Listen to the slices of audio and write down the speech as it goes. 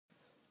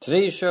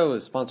Today's show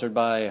is sponsored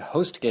by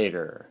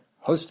HostGator.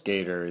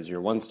 HostGator is your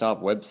one-stop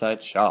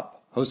website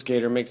shop.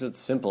 HostGator makes it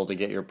simple to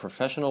get your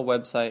professional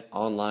website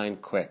online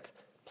quick.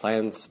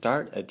 Plans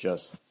start at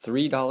just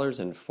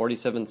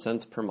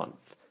 $3.47 per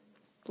month.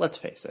 Let's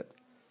face it,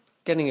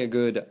 getting a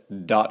good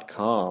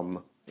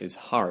 .com is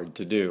hard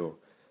to do.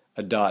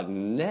 A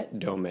 .net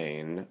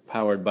domain,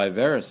 powered by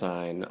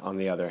VeriSign, on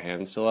the other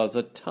hand, still has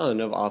a ton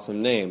of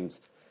awesome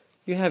names.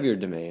 You have your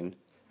domain.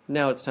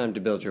 Now it's time to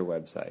build your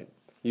website.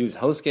 Use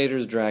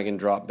HostGator's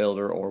drag-and-drop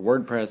builder or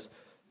WordPress.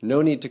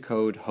 No need to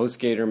code.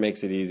 HostGator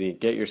makes it easy.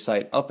 Get your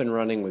site up and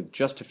running with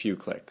just a few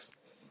clicks.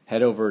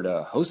 Head over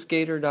to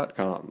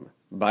HostGator.com.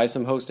 Buy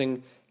some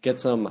hosting, get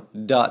some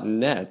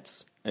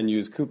 .nets, and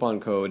use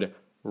coupon code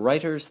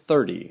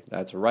WRITERS30,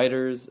 that's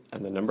WRITERS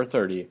and the number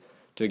 30,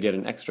 to get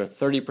an extra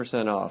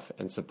 30% off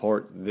and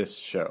support this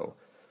show.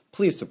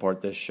 Please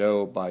support this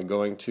show by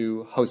going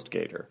to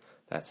HostGator.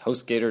 That's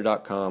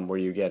HostGator.com, where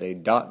you get a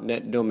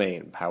 .net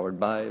domain powered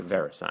by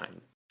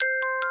VeriSign.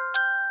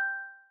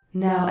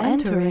 Now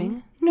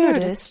entering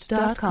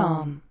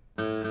Nerdist.com.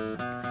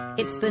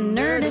 It's the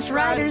Nerdist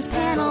Writers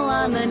Panel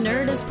on the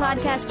Nerdist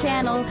Podcast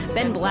Channel.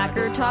 Ben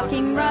Blacker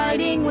talking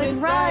writing with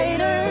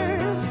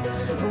writers.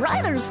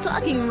 Writers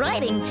talking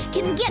writing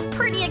can get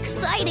pretty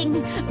exciting.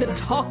 The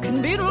talk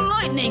can be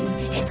lightning.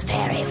 It's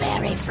very,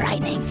 very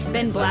frightening.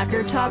 Ben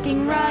Blacker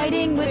talking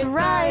writing with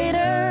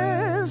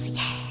writers.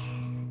 Yeah.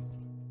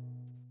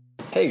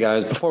 Hey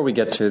guys, before we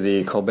get to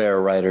the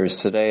Colbert writers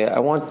today, I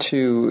want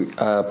to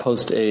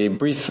post a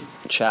brief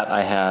chat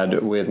I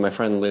had with my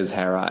friend Liz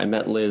Hara. I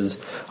met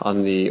Liz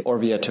on the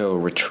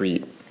Orvieto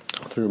retreat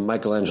through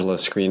Michelangelo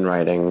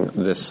Screenwriting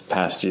this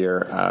past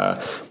year,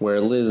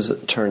 where Liz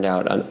turned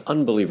out an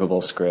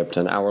unbelievable script,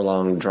 an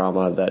hour-long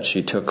drama that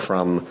she took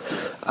from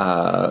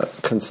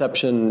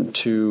conception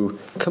to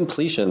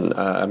completion.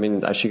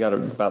 She got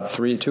about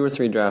 2 or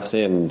 3 drafts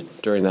in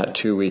during that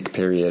 2-week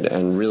period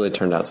and really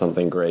turned out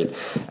something great,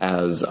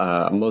 as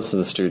most of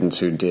the students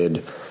who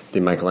did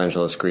the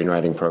Michelangelo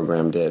Screenwriting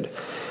program did.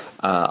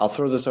 I'll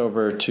throw this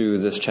over to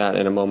this chat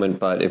in a moment,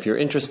 but if you're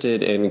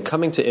interested in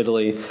coming to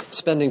Italy,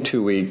 spending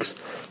 2 weeks,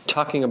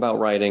 talking about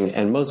writing,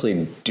 and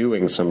mostly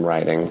doing some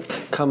writing,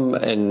 come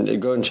and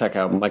go and check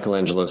out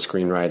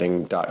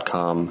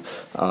michelangelo-screenwriting.com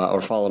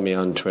or follow me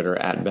on Twitter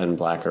at Ben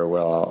Blacker,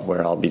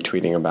 where I'll be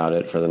tweeting about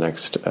it for the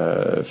next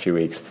few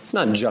weeks.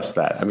 Not just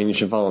that. I mean, you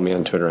should follow me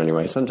on Twitter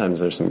anyway. Sometimes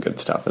there's some good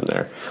stuff in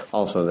there.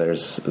 Also,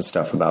 there's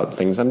stuff about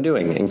things I'm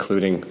doing,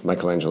 including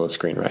Michelangelo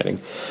Screenwriting.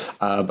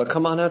 But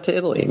come on out to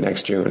Italy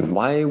next June.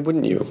 Why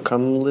wouldn't you?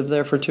 Come live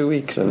there for 2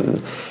 weeks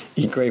and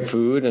eat great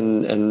food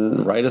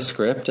and write a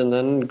script and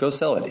then go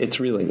sell it. It's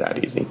really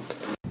that easy.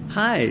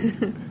 Hi.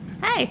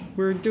 Hi.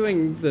 We're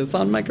doing this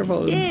on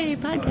microphones. Yay,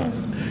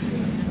 podcast.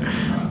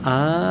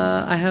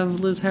 I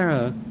have Liz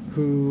Hara,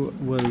 who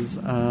was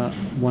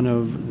one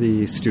of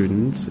the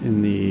students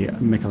in the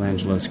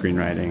Michelangelo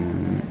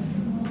Screenwriting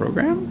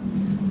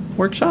program?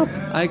 Workshop?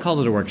 I called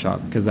it a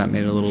workshop because that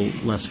made it a little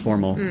less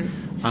formal.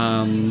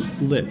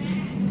 Liz.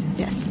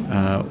 Yes.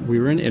 We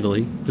were in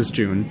Italy this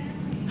June.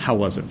 How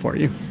was it for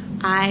you?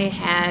 I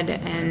had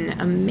an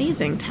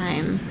amazing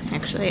time,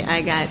 actually.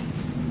 I got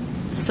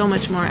so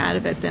much more out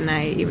of it than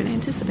I even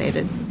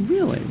anticipated.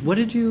 Really? What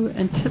did you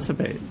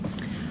anticipate?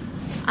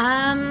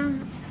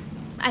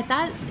 I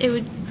thought it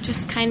would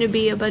just kind of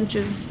be a bunch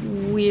of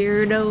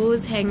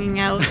weirdos hanging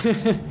out.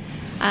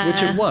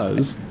 Which it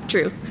was.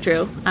 True.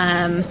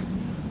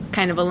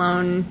 Kind of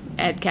alone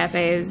at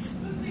cafes.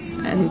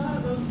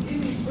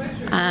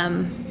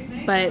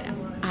 But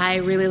I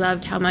really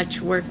loved how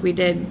much work we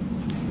did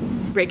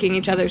breaking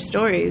each other's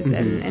stories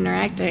and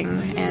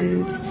interacting.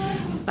 And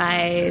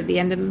by the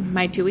end of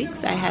my 2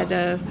 weeks, I had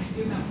a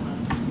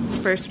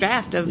first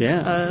draft of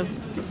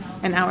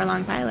an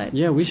hour-long pilot.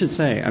 Yeah, we should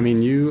say. I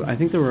mean, I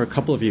think there were a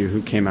couple of you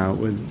who came out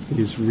with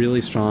these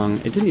really strong...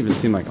 It didn't even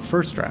seem like a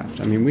first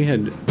draft. I mean, we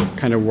had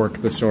kind of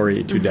worked the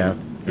story to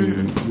death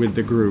with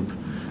the group.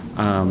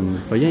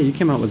 But yeah, you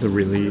came out with a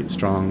really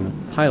strong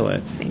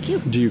pilot. Thank you.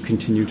 Do you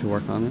continue to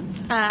work on it?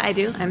 I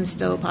do. I'm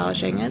still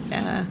polishing it.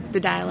 The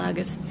dialogue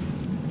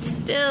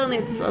still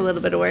needs a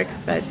little bit of work,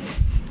 but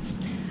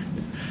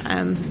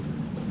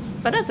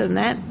other than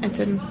that, it's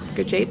in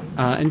good shape.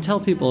 And tell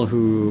people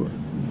who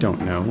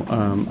don't know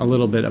a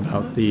little bit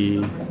about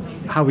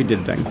how we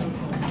did things,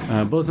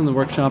 both in the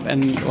workshop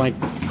and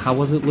how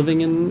was it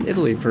living in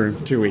Italy for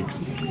 2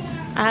 weeks?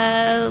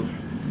 The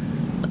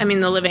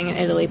living in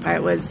Italy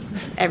part was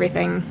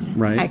everything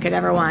I could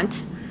ever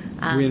want.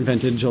 We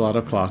invented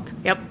gelato clock.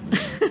 Yep.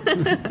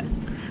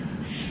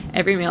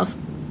 Every meal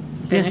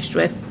finished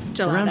with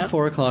gelato. Around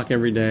 4 o'clock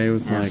every day. It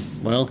was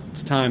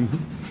it's time.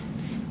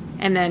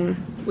 And then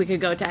we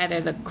could go to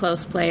either the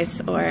close place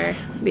or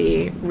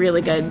the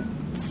really good,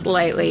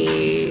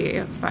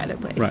 slightly farther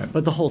place. Right,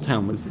 but the whole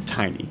town was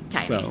tiny.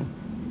 So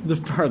the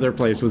farther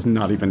place was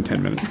not even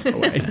 10 minutes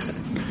away.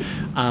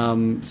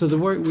 So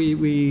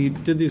we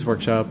did these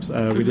workshops.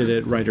 We did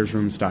it writer's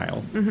room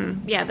style.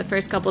 Mm-hmm. Yeah, the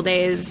first couple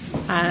days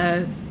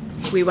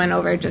we went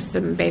over just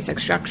some basic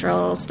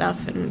structural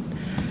stuff and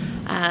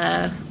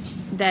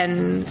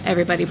then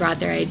everybody brought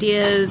their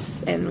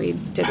ideas, and we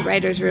did a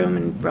writer's room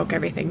and broke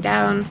everything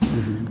down.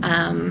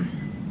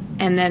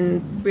 And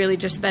then really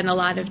just spent a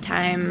lot of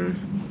time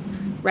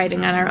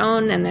writing on our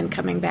own and then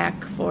coming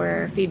back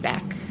for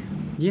feedback.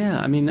 Yeah,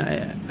 I mean,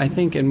 I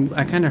think, and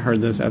I kind of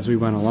heard this as we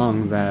went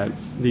along, that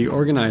the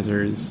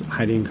organizers,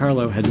 Heidi and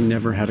Carlo, had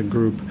never had a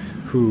group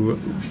who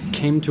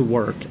came to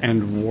work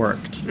and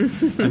worked.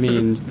 I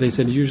mean, they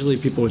said usually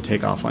people would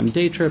take off on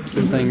day trips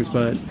and things,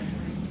 but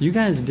you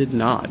guys did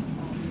not.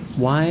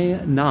 Why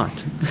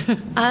not?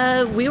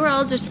 We were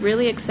all just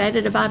really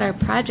excited about our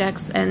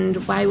projects,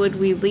 and why would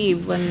we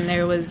leave when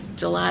there was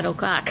gelato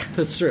clock?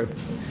 That's true.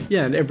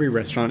 Yeah, and every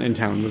restaurant in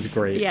town was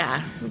great.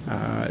 Yeah.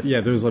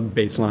 There was a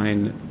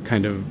baseline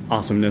kind of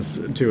awesomeness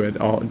to it,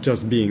 all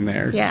just being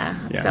there. Yeah.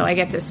 So I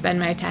get to spend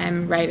my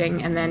time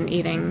writing and then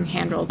eating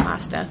hand-rolled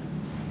pasta.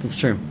 That's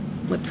true.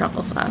 With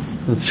truffle sauce.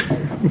 That's true.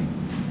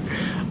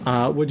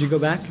 Would you go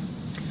back?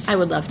 I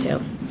would love to.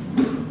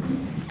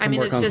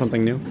 Work on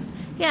something new?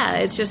 Yeah,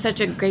 it's just such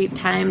a great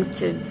time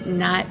to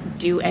not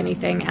do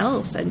anything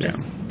else and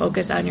just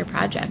focus on your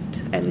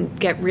project and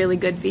get really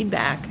good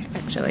feedback,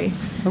 actually,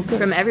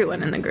 from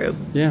everyone in the group.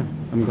 Yeah,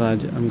 I'm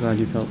glad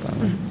you felt that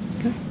way.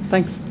 Okay,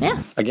 thanks.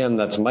 Yeah. Again,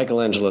 that's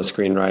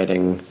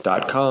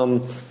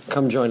michelangeloscreenwriting.com.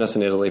 Come join us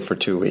in Italy for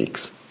 2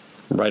 weeks.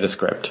 Write a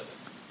script.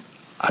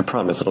 I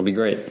promise it'll be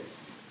great.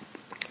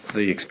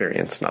 The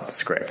experience, not the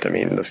script. I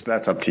mean,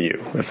 that's up to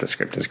you if the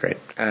script is great.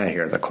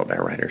 Here are the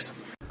Colbert writers.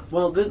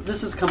 Well,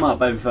 this has come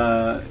up. I've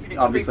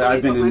obviously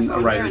I've been in a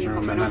writer's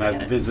room, and then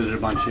I've visited a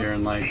bunch here,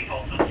 and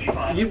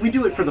we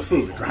do it for the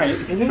food, right?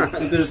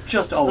 There's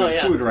just always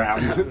food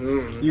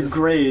around. You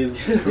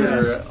graze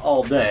for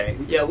all day.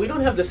 Yeah, we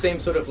don't have the same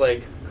sort of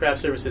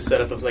craft services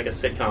setup of a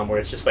sitcom where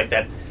it's just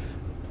that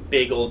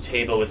big old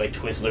table with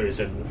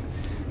Twizzlers and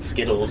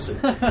Skittles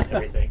and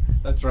everything.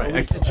 That's right.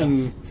 A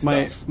kitchen.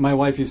 My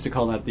wife used to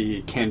call that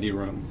the candy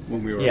room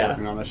when we were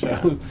working on the show.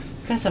 Yeah. You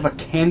guys have a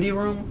candy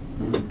room?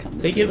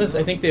 They give us.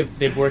 I think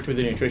they've worked with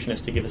a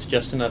nutritionist to give us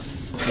just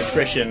enough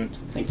nutrition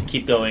to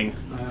keep going.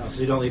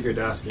 So you don't leave your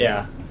desk.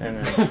 Yeah,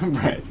 and then,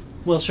 right.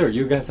 Well, sure.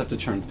 You guys have to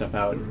churn stuff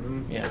out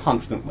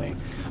constantly.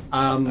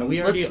 Are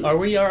we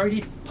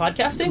already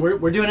podcasting?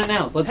 We're doing it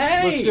now. Let's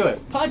do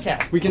it.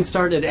 Podcast. We can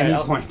start at any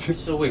point.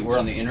 So wait, we're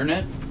on the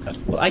internet?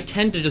 Well, I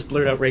tend to just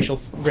blurt out racial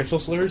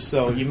slurs,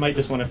 so you might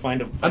just want to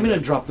find a... I'm going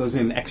to drop those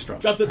in extra.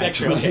 Drop them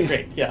extra. Okay,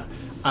 great. Yeah.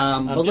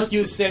 But just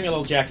use Samuel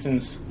L.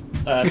 Jackson's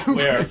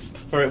swear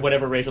for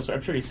whatever racial slur.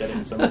 I'm sure he said it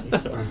in something,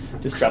 so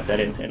just drop that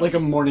in. Like a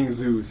morning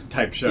zoo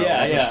type show.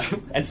 Yeah.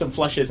 And some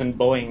flushes and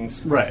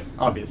Boeings. Right,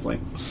 obviously.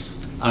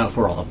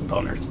 For all of the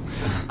boners.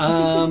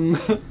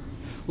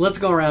 Let's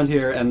go around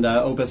here, and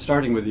Opus,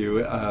 starting with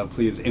you,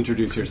 please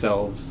introduce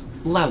yourselves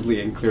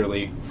loudly and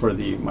clearly for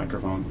the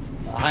microphone.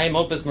 I'm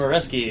Opus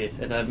Moreski,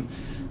 and I'm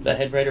the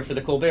head writer for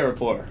the Colbert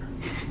Report.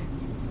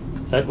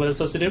 Is that what I'm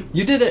supposed to do?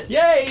 You did it!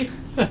 Yay!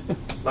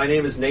 My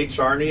name is Nate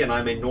Charney, and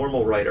I'm a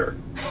normal writer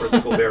for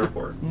the Colbert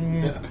Report.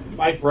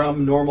 Mike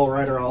Brum, normal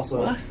writer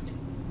also. What?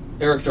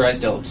 Eric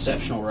Drysdale,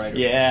 exceptional writer.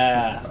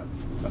 Yeah.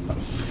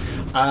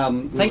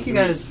 Thank you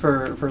guys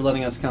for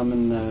letting us come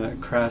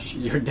and crash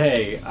your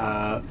day.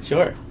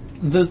 Sure.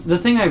 The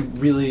thing I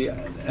really,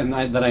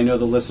 that I know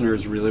the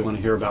listeners really want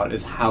to hear about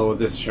is how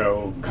this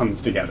show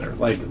comes together.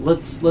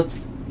 Let's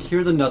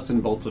hear the nuts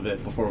and bolts of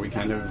it before we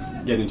kind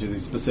of get into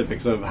the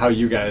specifics of how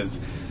you guys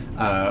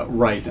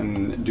write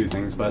and do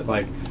things. But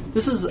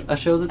this is a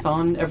show that's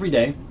on every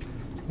day.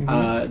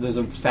 Mm-hmm. There's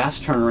a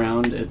fast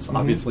turnaround. It's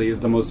obviously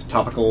the most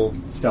topical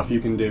stuff you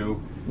can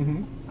do.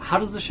 Mm-hmm. How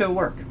does the show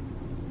work?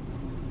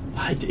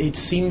 It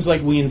seems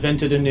like we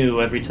invented anew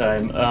every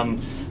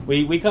time.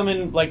 We come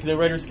in, the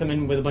writers come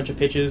in with a bunch of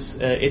pitches.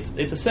 It's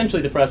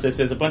essentially the process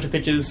is a bunch of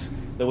pitches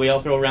that we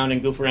all throw around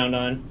and goof around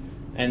on,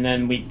 and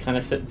then we kind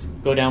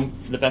of go down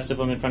for the best of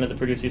them in front of the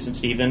producers and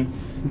Steven,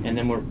 and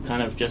then we're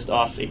kind of just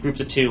off in groups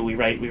of two. We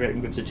write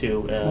in groups of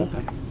two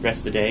rest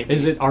of the day.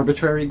 Is it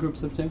arbitrary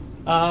groups of two?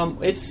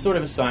 It's sort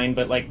of assigned,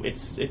 but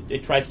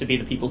it tries to be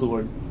the people who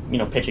are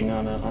pitching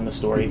on the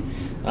story,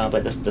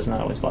 but that's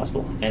not always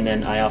possible. And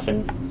then I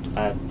often,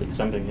 because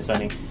I'm doing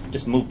assigning,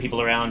 just move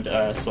people around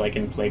so I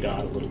can play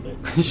God a little bit.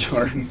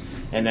 Sure.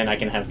 And then I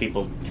can have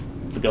people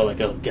go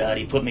oh God,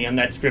 he put me on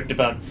that script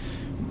about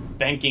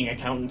banking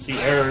accountancy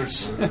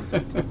errors.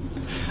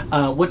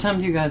 What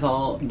time do you guys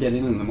all get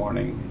in the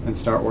morning and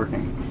start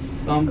working?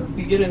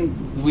 We get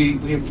in.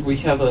 We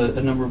have a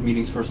number of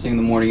meetings first thing in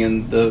the morning,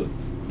 and the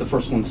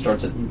first one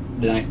starts at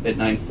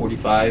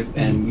 9:45,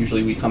 and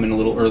usually we come in a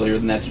little earlier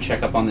than that to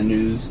check up on the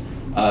news,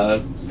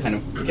 kind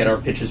of get our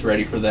pitches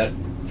ready for that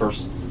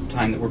first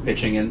time that we're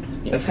pitching, and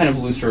that's kind of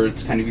looser.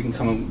 It's kind of you can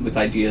come up with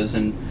ideas,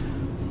 and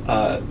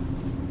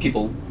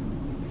people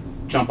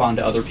jump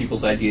onto other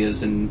people's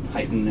ideas and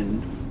heighten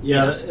and.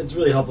 Yeah, it's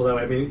really helpful that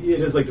way. I mean, it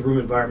is like the room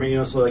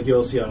environment, so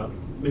you'll see a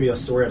maybe a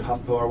story on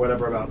HuffPo or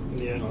whatever about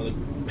the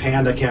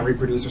panda can't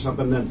reproduce or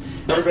something. Then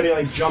everybody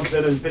like jumps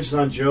in and pitches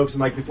on jokes,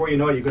 and like before you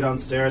know it, you go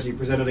downstairs and you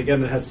present it again.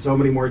 And it has so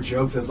many more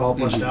jokes. It's all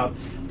fleshed out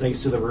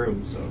thanks to the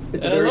room. So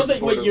and I love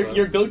that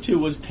your go-to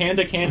was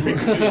panda can't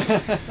reproduce.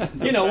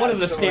 One of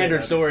the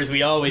standard stories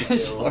we always do.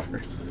 Sure.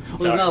 Well,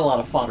 there's not a lot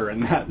of fodder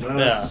in that. No,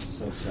 that's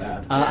so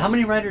sad. How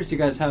many writers do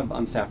you guys have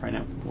on staff right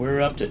now?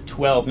 We're up to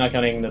 12, not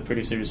counting the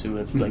producers who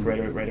have like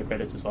writer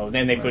credits as well.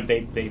 And they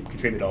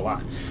contribute a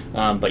lot.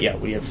 But yeah,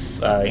 we have,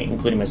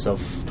 including myself,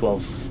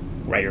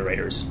 12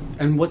 writers.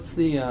 And what's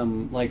the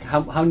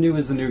how new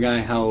is the new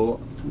guy? How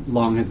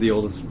long has the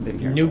oldest been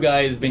here? New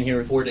guy has been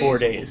here 4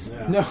 days.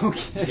 Yeah. No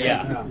kidding.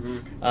 Yeah.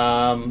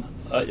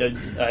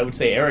 I would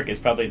say Eric is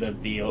probably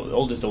the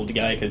oldest old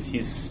guy because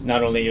he's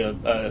not only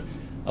a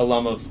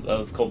alum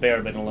of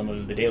Colbert, but an alum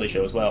of The Daily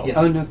Show as well. Yeah.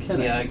 Oh, no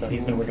kidding. Yeah, so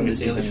he's been from working The with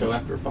Daily Show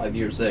after 5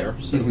 years there.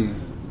 So,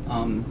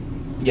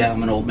 yeah,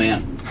 I'm an old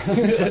man.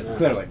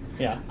 Clearly.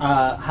 Yeah.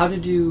 How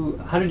did you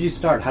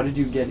start? How did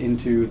you get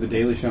into The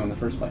Daily Show in the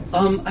first place?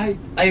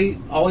 I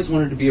always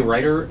wanted to be a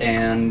writer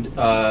and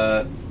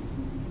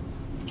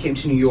came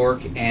to New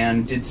York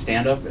and did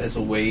stand-up as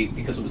a way,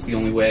 because it was the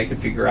only way I could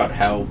figure out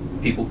how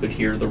people could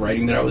hear the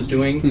writing that I was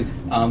doing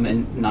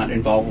and not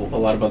involve a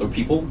lot of other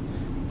people.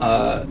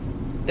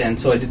 And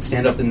so I did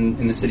stand-up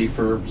in the city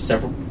for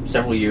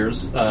several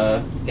years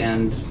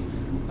and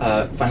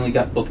finally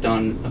got booked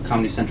on a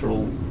Comedy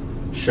Central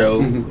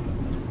show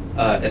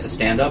as a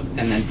stand-up,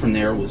 and then from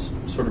there was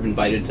sort of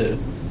invited to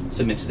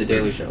submit to The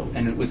Daily Show.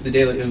 And it was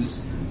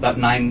about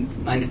 9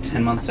 to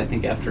 10 months, I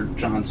think, after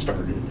John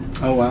started.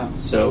 Oh, wow.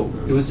 So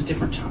it was a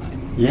different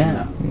time.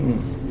 Yeah.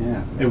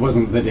 Yeah. It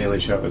wasn't The Daily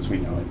Show as we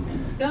know it.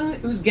 Yeah,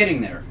 it was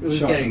getting there. It was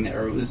Sure. getting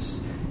there. It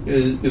was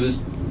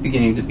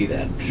beginning to be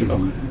that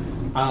show.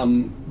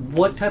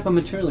 What type of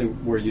material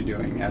were you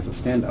doing as a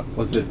stand-up?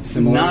 Was it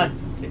similar? Not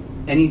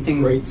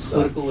anything Great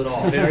stuff. political at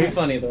all. Very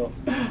funny, though.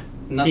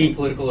 Nothing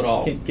political at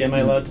all. Am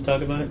I allowed to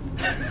talk about it?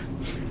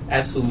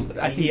 Absolutely.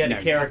 He had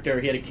a character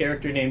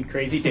named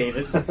Crazy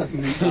Davis,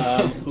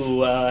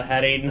 who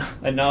had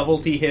a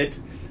novelty hit.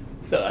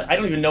 So I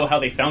don't even know how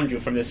they found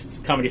you from this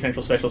Comedy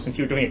Central special, since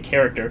you were doing a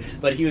character.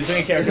 But he was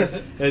doing a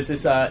character. There's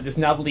this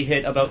novelty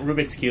hit about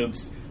Rubik's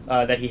cubes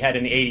that he had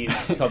in the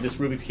 80s called "This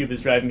Rubik's Cube is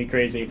Driving Me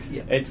Crazy."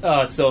 Yeah. It's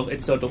so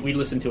we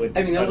listened to it.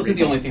 I mean, that wasn't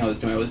the only thing I was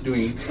doing. I was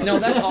doing... No,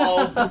 that's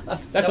all.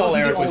 That's all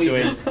Eric was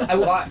doing.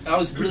 I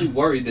was really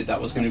worried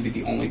that was going to be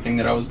the only thing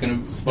that I was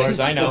going to... As far as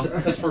I know.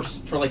 Because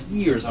for like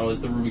years I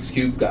was the Rubik's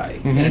Cube guy,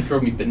 and it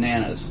drove me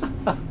bananas.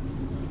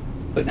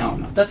 But now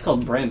I'm not. That's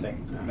called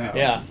branding.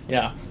 now.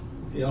 Yeah.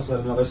 He also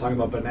had another song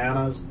about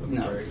bananas. That's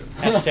No. very good.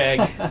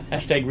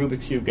 Hashtag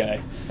Rubik's Cube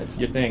guy. That's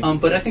your thing.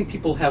 But I think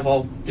people have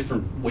all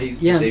different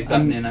ways that they've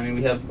gotten in. I mean,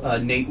 we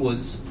have Nate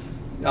was...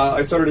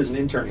 I started as an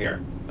intern here.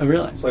 Oh,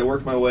 really? So I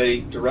worked my way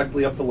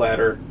directly up the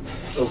ladder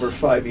over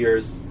 5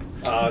 years.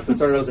 So I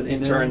started as an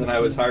intern, then I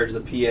was hired as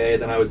a PA,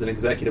 then I was an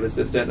executive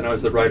assistant, then I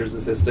was the writer's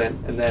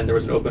assistant, and then there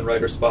was an open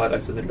writer spot. I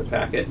submitted a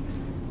packet,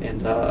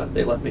 and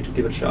they let me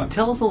give it a shot.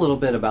 Tell us a little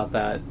bit about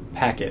that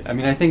packet. I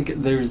mean, I think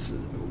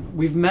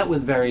we've met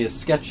with various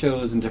sketch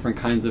shows and different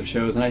kinds of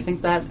shows, and I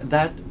think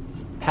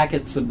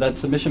that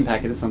submission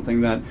packet is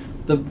something that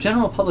the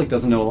general public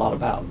doesn't know a lot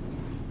about.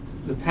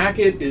 The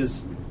packet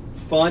is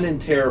fun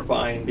and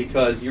terrifying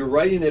because you're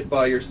writing it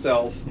by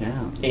yourself,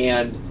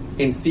 and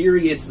in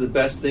theory it's the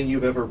best thing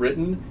you've ever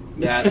written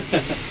that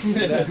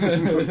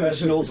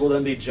professionals will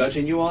then be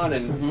judging you on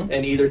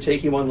and either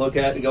taking one look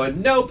at and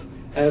going, nope,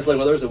 and it's like,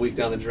 well, there's a week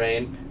down the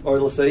drain, or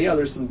they'll say, yeah,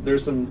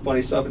 there's some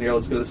funny stuff in here,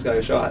 let's give this guy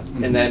a shot.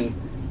 And then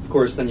of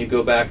course, then you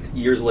go back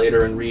years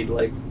later and read,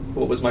 like,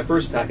 what was my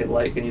first packet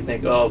like, and you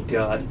think, oh,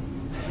 God.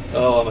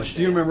 Oh, I'm ashamed.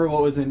 Do you remember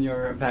what was in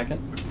your packet?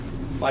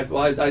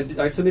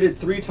 I submitted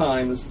 3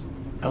 times.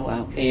 Oh,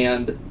 wow.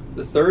 And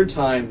the third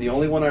time, the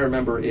only one I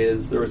remember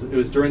is, it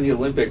was during the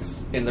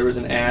Olympics, and there was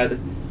an ad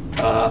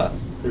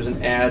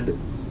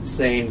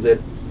saying that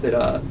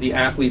the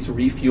athletes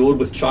refueled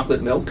with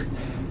chocolate milk.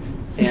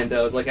 And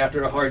it was like,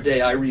 after a hard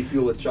day, I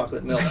refuel with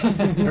chocolate milk.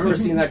 I remember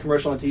seeing that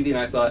commercial on TV, and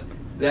I thought,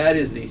 that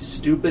is the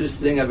stupidest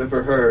thing I've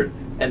ever heard,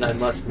 and I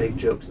must make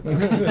jokes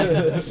about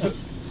it.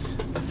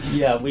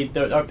 Yeah,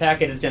 our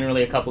packet is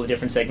generally a couple of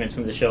different segments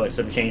from the show. It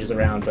sort of changes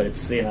around, but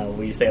it's,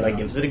 we say, like,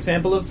 gives an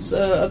example of,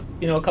 a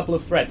couple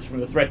of threats from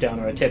the threat down,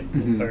 or a tip,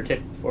 or a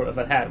tip of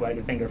a hat, wag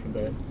a finger from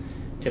the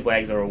tip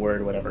wags, or a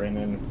word, or whatever. And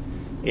then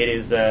it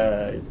is,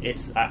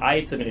 I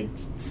had submitted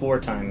 4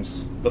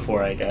 times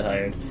before I got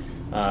hired.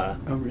 Oh,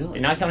 really?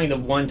 Not counting the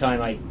one time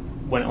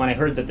when I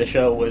heard that the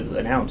show was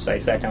announced, I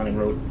sat down and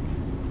wrote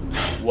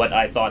what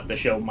I thought the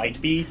show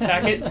might be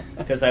packet,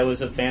 because I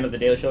was a fan of The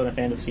Daily Show and a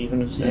fan of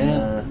Stevens,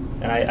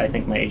 and I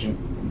think my agent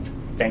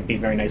thanked me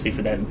very nicely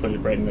for that and put it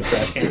right in the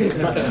trash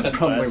can.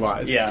 Probably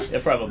wise. Yeah,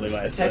 it probably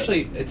wise.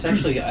 It's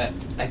actually I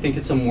think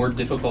it's a more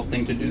difficult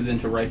thing to do than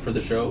to write for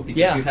the show,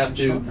 because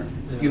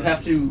you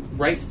have to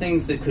write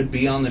things that could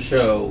be on the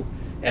show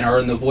and are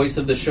in the voice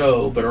of the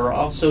show, but are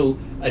also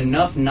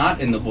enough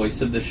not in the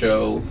voice of the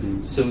show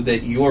so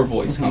that your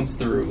voice comes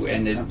through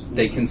and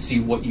they can see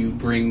what you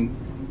bring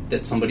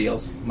that somebody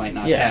else might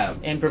not Yeah, have.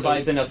 and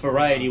provides enough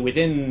variety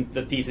within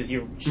the pieces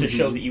to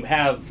show that you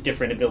have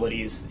different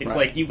abilities. It's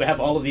like you have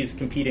all of these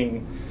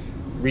competing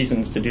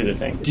reasons to do the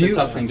thing. It's a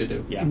tough thing to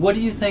do. Yeah. What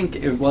do you think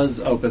it was,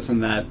 Opus,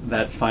 in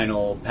that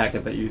final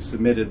packet that you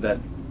submitted that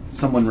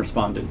someone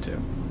responded to?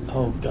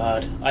 Oh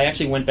God! I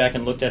actually went back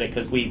and looked at it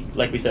because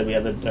like we said, we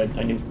have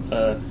a new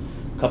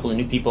couple of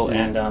new people,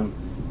 and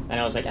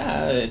I was like,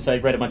 so I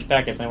read a bunch of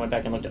packets, and I went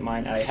back and looked at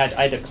mine. I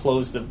had to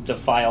close the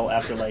file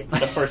after like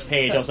the first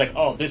page. I was like,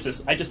 oh, this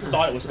is. I just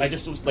thought it was. I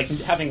just was like,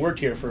 having worked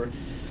here for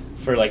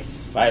like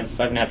five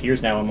and a half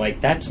years now. I'm like,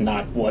 that's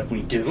not what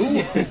we do.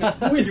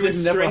 Who is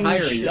this never strange?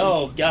 hire you.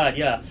 Oh God,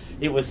 yeah.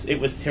 It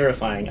was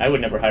terrifying. I would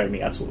never hire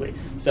me, absolutely.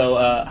 So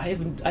I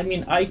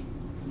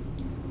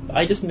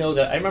just know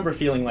that I remember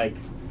feeling like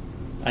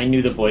I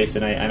knew the voice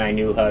and I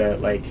knew how to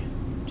like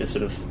just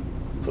sort of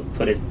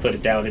put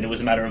it down, and it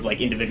was a matter of like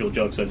individual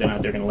jokes, whether or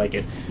not they're going to like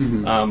it.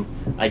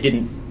 I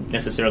didn't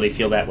necessarily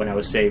feel that when I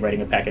was, say,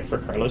 writing a packet for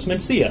Carlos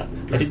Mencia.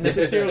 I didn't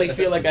necessarily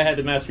feel like I had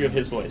the mastery of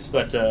his voice,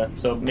 but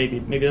so maybe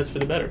that's for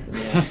the better.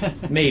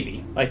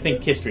 Maybe. I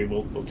think history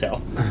will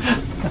tell.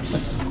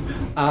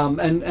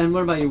 And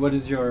what about you? What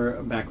is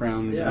your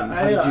background? Yeah,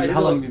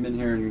 how long have you been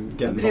here and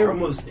getting I've been here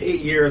involved? almost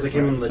 8 years. I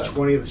came on the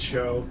 20th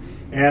show.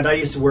 And I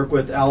used to work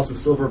with Allison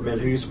Silverman,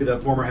 who used to be the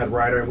former head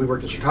writer, and we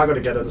worked in Chicago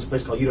together at this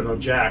place called You Don't Know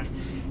Jack.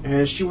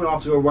 And she went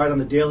off to go write on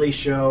The Daily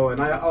Show,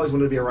 and I always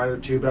wanted to be a writer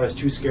too, but I was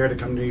too scared to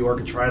come to New York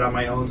and try it on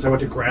my own. So I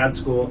went to grad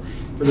school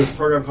for this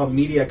program called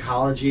Media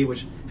Ecology,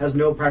 which has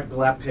no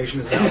practical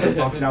application. It's now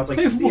it's like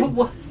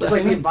it's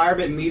like the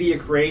environment media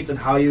creates and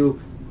how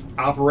you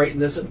operate in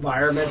this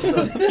environment.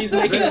 He's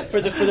making for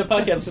the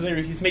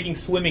podcast. He's making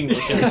swimming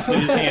motions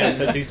with his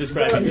hands as he's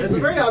describing it. It's a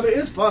very odd. It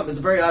is fun. It's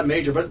a very odd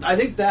major, but I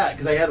think that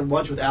because I had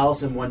lunch with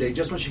Allison one day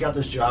just when she got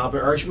this job,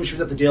 or when she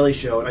was at the Daily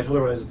Show, and I told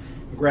her when I was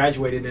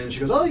graduated, and she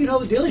goes, "Oh,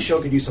 the Daily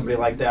Show could use somebody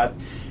like that."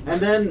 And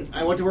then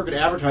I went to work in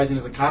advertising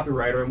as a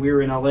copywriter, and we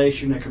were in LA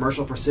shooting a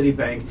commercial for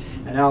Citibank,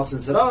 and Allison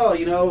said,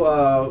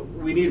 "Oh,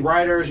 we need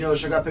writers. The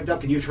show got picked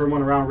up. Can you turn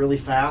one around really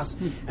fast?"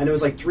 And it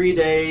was like 3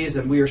 days,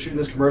 and we were shooting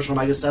this commercial, and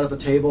I just sat at the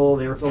table.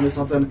 They were filming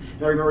something, and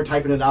I remember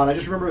typing it out. I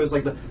just remember it was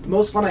like the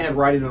most fun I had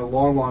writing in a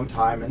long, long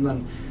time. And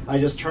then I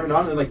just turned it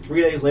on, and then like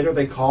 3 days later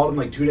they called, and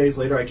like 2 days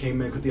later I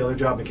came in, quit the other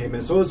job, and came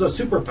in. So it was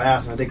super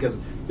fast, and I think because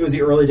it was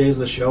the early days of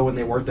the show when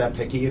they weren't that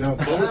picky,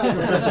 What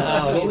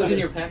was in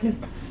your packet?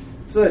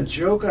 It's a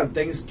joke on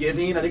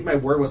Thanksgiving. I think my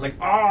word was like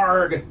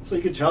 "arg," so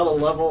you could tell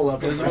the level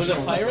of. Was it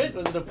a pirate?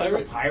 Was it a pirate? It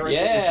was a pirate.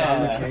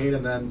 Yeah. John McCain,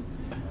 and then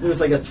there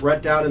was like a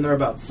threat down in there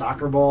about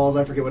soccer balls.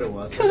 I forget what it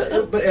was,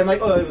 it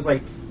was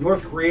like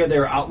North Korea. They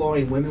were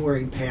outlawing women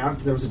wearing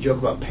pants. There was a joke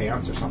about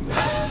pants or something.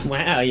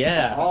 Wow,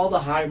 yeah. All the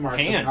high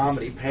marks Pants. of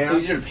comedy. Pants. So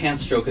you did a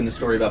pants joke in the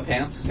story about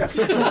pants?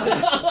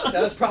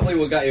 That was probably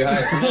what got you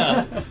hired.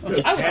 Yeah.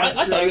 I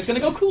thought he was going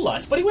to go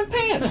culottes, but he went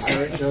pants.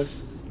 Pirate jokes.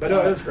 But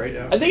no, it was great.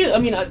 Yeah. I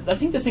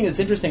think the thing that's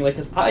interesting, like,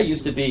 because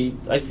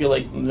I feel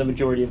like the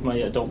majority of my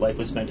adult life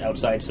was spent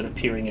outside, sort of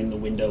peering in the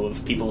window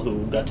of people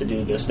who got to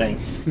do this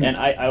thing. And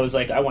I was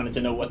like, I wanted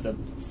to know what the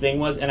thing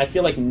was. And I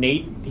feel like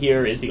Nate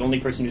here is the only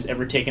person who's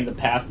ever taken the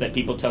path that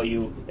people tell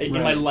you in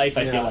my life.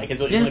 I feel like is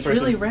the only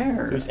person really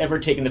rare who's ever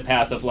taken the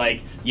path of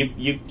like you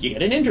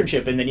get an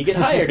internship and then you get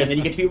hired and then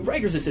you get to be a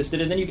writer's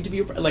assistant and then you get to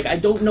be like I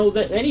don't know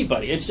that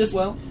anybody. It's just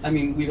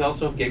we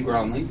also have Gabe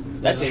Groundley.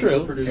 That's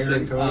true.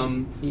 Producing.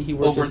 He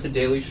worked over at the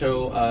Daily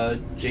Show.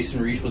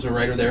 Jason Reich was a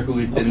writer there who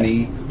had been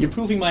the. You're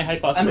proving my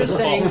hypothesis.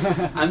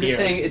 I'm just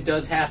saying it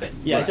does happen.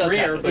 Yeah, it's it does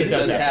rare, happen. but it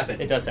does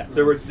happen. It does happen.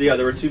 There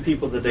were two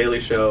people at the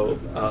Daily Show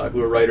who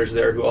were writers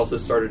there who also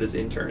started as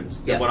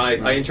interns. Yeah. And when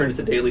I interned at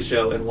the Daily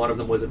Show, and one of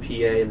them was a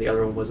PA, and the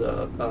other one was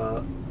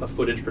a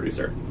footage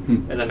producer,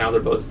 and then now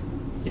they're both,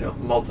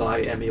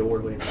 multi-Emmy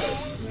award-winning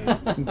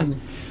writers.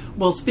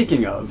 Well,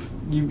 speaking of,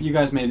 you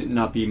guys may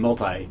not be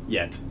multi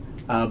yet,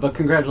 but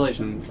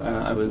congratulations.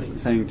 I was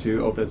saying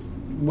to Opus,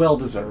 well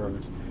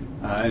deserved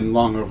and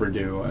long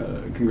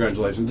overdue.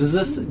 Congratulations.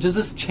 Does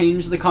this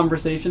change the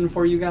conversation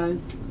for you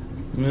guys?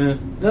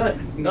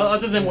 No,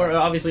 other than we're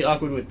obviously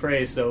awkward with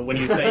praise. So when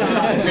you say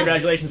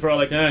congratulations, we're all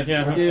like, yeah.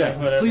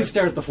 Whatever. Please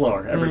stare at the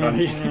floor,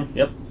 everybody.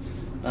 Yep.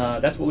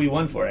 That's what we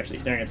won for, actually,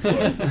 staring at the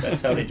floor.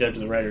 That's how they judge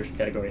the writers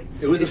category.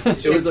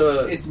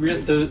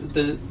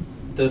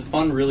 The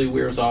fun really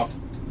wears off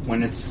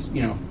when it's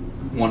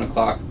 1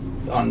 o'clock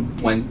on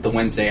the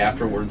Wednesday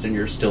afterwards, and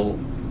you're still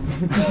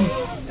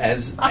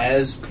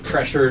as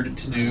pressured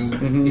to do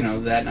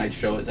that night's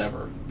show as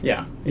ever.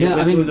 Yeah.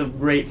 It was a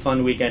great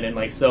fun weekend and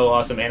like so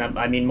awesome. And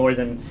I mean more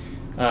than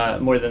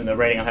the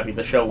writing, I'm happy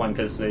the show won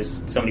because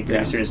there's so many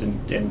producers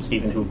and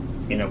Stephen who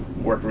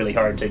worked really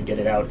hard to get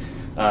it out.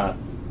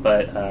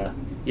 But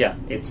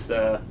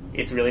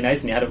it's really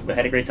nice, and you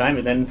had a great time,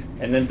 and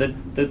then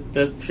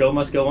the show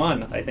must go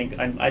on. I think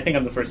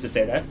I'm the first to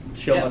say that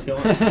show must go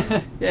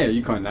on. Yeah,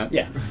 you coined that.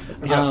 Yeah.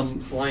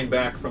 Flying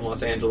back from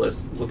Los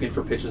Angeles, looking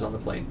for pitches on the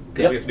plane.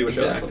 Yep. We have to do a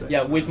show next day.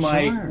 Yeah, with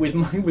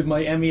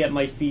my Emmy at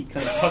my feet,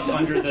 kind of tucked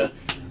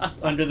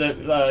under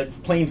the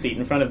plane seat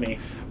in front of me.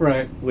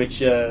 Right.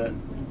 Which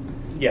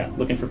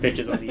looking for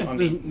pitches on the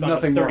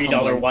nothing more $30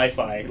 humbling.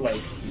 Wi-Fi. Like,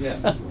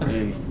 Yeah. I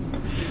mean,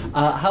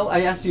 How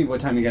I asked you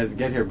what time you guys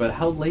get here, but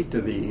how late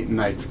do the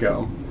nights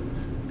go?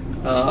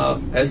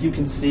 As you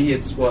can see,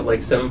 it's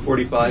like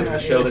 7:45, and the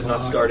show has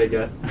not started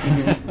yet.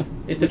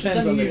 it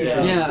depends on the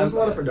show. Yeah, there's a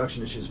lot of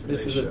production issues for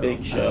This today's is a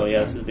big show.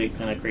 Yeah, this is a big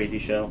kind of crazy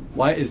show.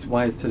 Why is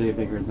today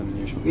bigger than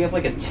usual? We have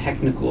like a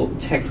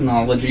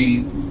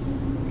technology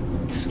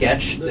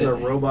sketch. There's a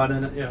robot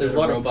in it. Yeah, There's a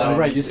robot. Oh,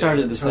 right, you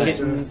started to say.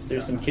 Kittens.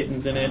 There's some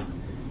kittens in it.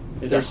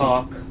 There's There's a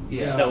hawk.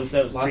 Yeah, That was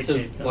lots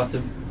pretty of big. lots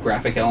of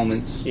graphic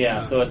elements.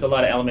 Yeah, so it's a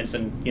lot of elements,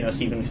 and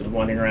Stephen's sort of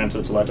wandering around, so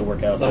it's a lot to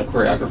work out. A lot of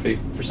choreography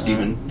for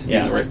Steven to be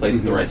in the right place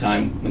at the right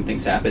time when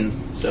things happen.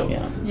 So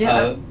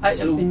Yeah,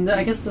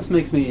 I guess this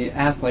makes me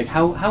ask, like,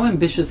 how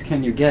ambitious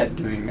can you get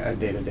doing a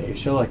day-to-day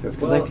show like this?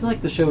 Because I feel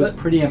like the show is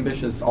pretty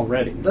ambitious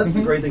already. That's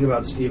the great thing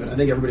about Steven. I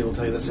think everybody will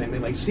tell you the same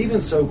thing. Like,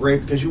 Steven's so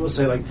great because you will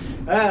say, like,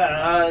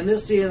 in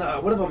this scene,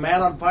 what if a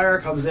man on fire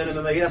comes in and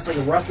then they has to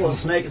wrestle a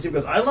snake, and Steve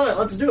goes, I love it,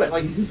 let's do it.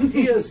 Like,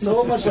 he is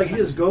so much, like, he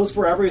just goes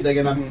for everything.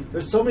 And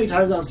there's so many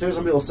times downstairs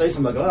somebody will say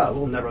something like,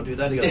 we'll never do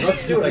that. He goes,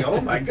 let's do it. I go,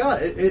 oh my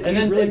God.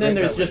 And then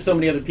there's just so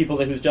many other people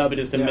whose job it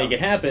is to make it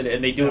happen,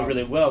 and they do it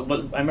really well.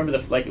 But I remember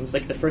it was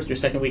like the first or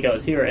second week I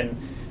was here, and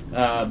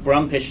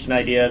Brum pitched an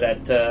idea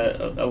that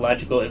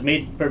it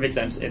made perfect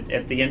sense.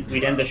 At the end,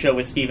 we'd end the show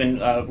with Steven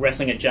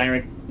wrestling a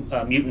giant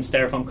mutant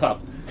styrofoam cup,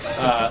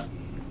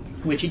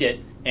 which he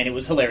did, and it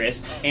was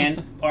hilarious.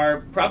 And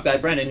our prop guy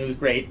Brennan, who was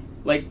great,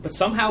 but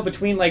somehow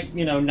between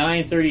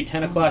 9:30,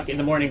 10 o'clock in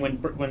the morning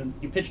when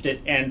you pitched it,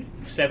 and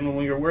 7 when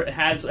we were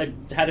had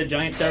a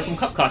giant styrofoam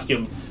cup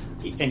costume.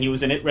 And he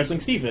was in it wrestling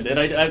Steven. And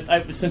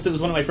I since it was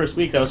one of my first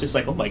weeks, I was just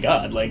like, oh my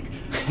God,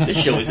 this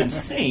show is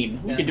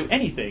insane. We can do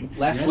anything.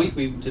 Last week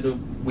we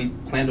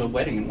planned a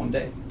wedding in one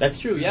day. That's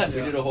true, yes.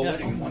 We did a whole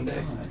wedding in one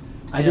day.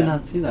 I did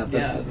not see that.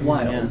 That's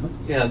wild.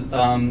 Yeah,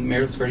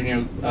 Meredith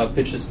Scardino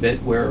pitched this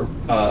bit where,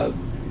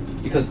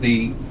 because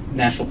the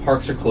national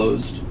parks are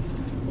closed,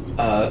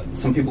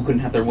 some people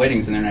couldn't have their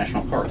weddings in their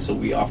national parks, so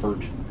we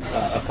offered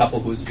a couple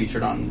who was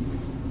featured on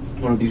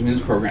one of these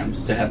news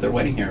programs to have their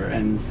wedding here,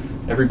 and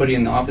everybody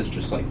in the office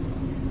just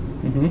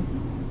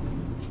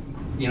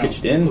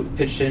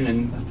pitched in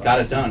and got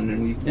it done,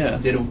 and we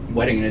did a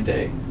wedding in a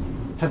day.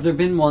 Have there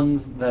been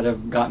ones that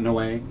have gotten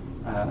away?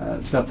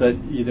 Stuff that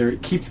either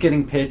keeps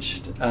getting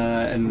pitched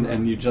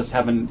and you just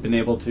haven't been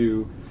able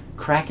to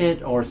crack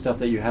it, or stuff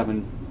that you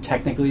haven't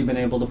technically been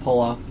able to pull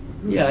off?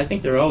 Yeah, I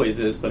think there always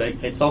is, but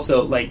it's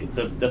also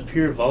the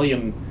pure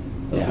volume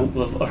of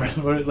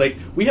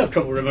we have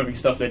trouble remembering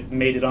stuff that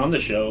made it on the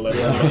show.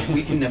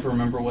 We can never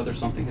remember whether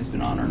something has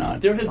been on or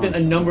not. There has been a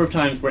number of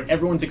times where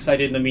everyone's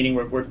excited in the meeting,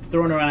 where we're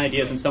throwing around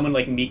ideas, and someone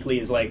meekly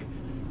is like,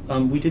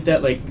 we did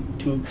that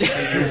 2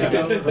 years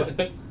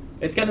ago.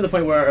 It's gotten to the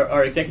point where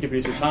our executive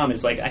producer Tom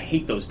is like, I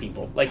hate those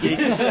people.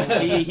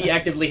 He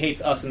actively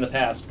hates us in the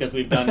past because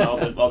we've done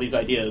all these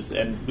ideas,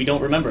 and we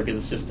don't remember because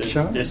it's just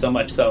there's so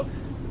much. So,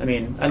 I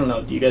mean, I don't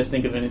know. Do you guys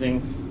think of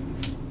anything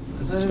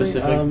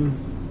specific?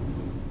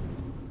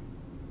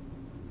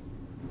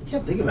 I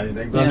can't think of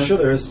anything, but I'm sure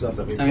there is stuff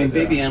that we.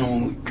 Baby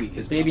Animal Week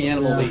has been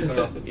up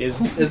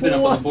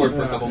on the board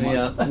for a couple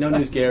months. No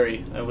News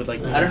Gary. I would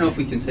like. I don't know if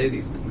we can say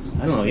these things.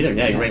 I don't know either.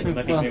 Yeah, you're right. We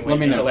might be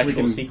doing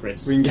intellectual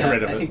secrets. We can get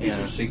rid of I it. think these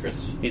are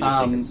secrets.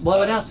 Well, I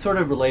would ask sort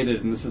of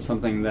related, and this is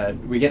something that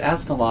we get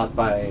asked a lot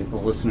by the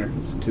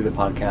listeners to the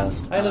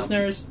podcast. Hi,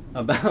 listeners.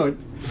 About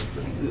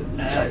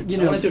I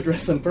wanted to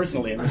address them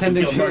personally and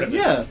tending feel part of it.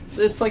 Yeah,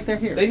 it's like they're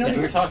here. They know that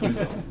you're talking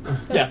to them.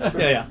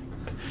 Yeah.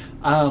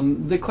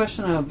 The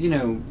question of,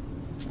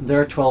 there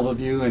are 12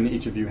 of you, and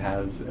each of you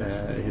has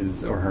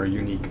his or her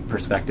unique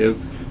perspective.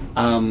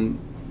 The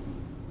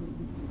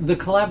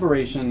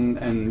collaboration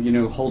and,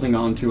 holding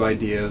on to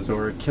ideas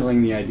or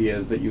killing the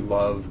ideas that you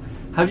love,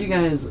 how do you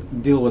guys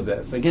deal with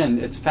this? Again,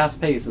 it's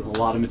fast-paced. There's a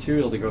lot of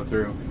material to go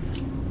through.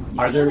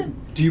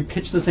 Do you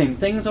pitch the same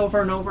things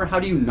over and over? How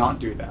do you not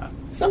do that?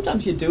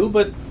 Sometimes you do,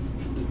 but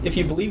if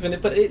you believe in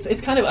it. But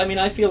it's kind of,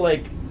 I feel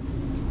like,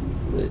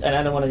 and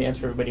I don't want to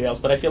answer everybody else,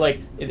 but I feel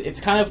like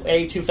it's kind of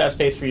too fast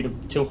paced for you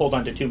to hold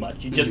on to too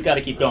much. You just got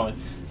to keep going,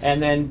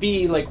 and then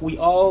B, we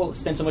all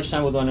spend so much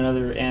time with one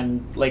another,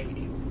 and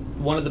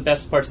one of the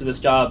best parts of this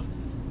job,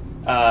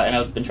 and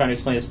I've been trying to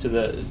explain this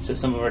to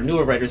some of our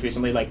newer writers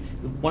recently.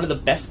 One of the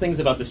best things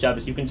about this job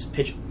is you can just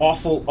pitch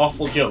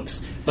awful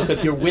jokes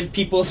because you're with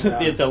people.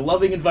 It's a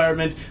loving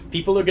environment.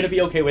 People are going to be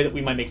okay with it.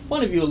 We might make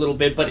fun of you a little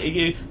bit, but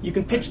you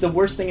can pitch the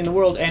worst thing in the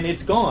world and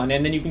it's gone,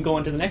 and then you can go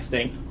on to the next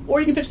thing. Or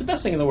you can pitch the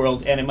best thing in the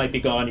world and it might be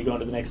gone. You go on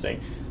to the next thing.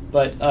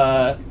 But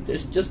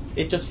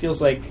it just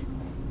feels like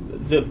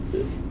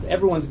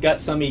everyone's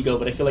got some ego,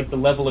 but I feel like the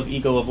level of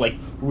ego of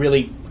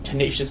really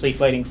tenaciously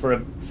fighting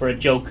for a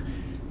joke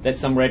that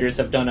some writers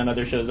have done on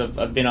other shows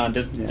I've been on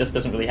just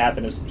doesn't really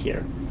happen as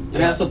here.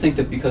 And I also think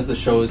that because the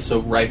show is so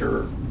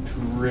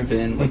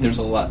writer-driven, there's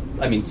a lot.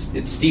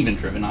 It's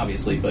Steven-driven,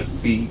 obviously, but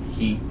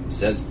he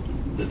says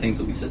the things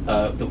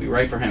that we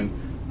write for him.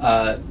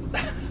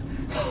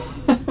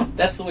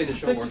 That's the way the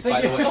show works,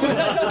 by the way.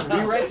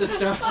 We write the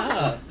stuff.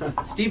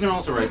 Steven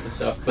also writes the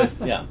stuff, but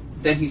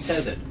then he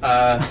says it.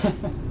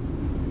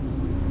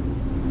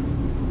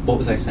 What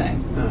was I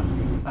saying?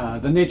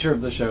 The nature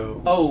of the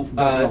show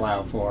doesn't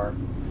allow for...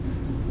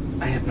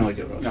 I have no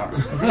idea what I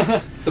was talking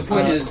about. The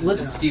point is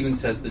that Steven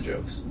says the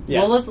jokes.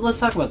 Yes. Well, let's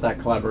talk about that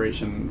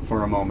collaboration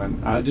for a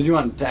moment. Did you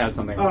want to add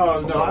something?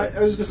 Oh no, I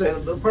was just gonna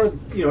say the part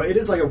of it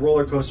is like a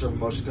roller coaster of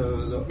emotion.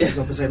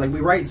 Because we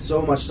write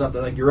so much stuff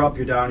that like you're up,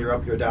 you're down, you're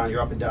up, you're down,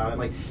 you're up and down, and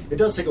like it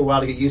does take a while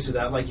to get used to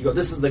that. Like you go,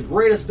 this is the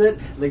greatest bit,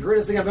 the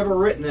greatest thing I've ever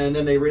written, and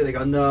then they really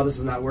go, no, this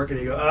is not working.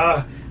 And you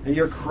go, and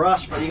you're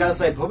crushed, but you gotta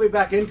say, put me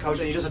back in, coach,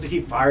 and you just have to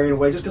keep firing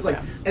away, just because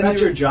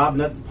that's your job,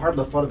 and that's part of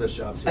the fun of this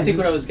job too. I think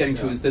what I was getting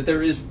to is that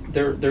there is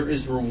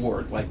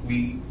reward.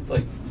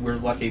 We're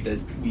lucky that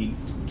we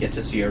get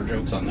to see our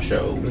jokes on the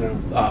show.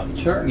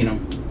 Sure.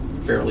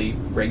 Fairly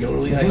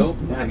regularly. I hope.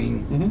 I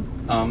mean,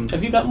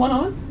 have you gotten one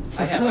on?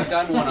 I have. I've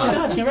gotten one on. Oh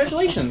God!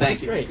 Congratulations. Thank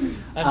That's you. Great.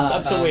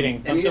 I'm still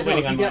waiting. I'm still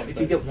waiting on mine.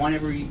 If you get one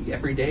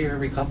every day or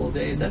every couple of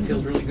days, that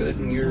feels really good,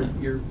 and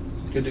you're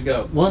good to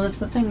go. Well, that's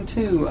the thing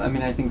too. I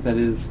mean, I think that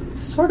is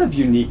sort of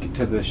unique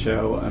to the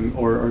show,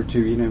 or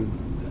to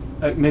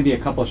maybe a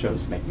couple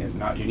shows making it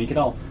not unique at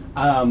all.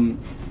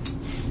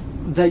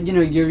 That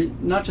you're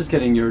not just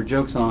getting your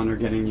jokes on or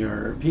getting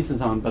your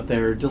pieces on, but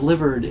they're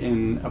delivered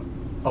in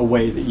a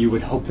way that you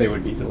would hope they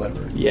would be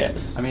delivered.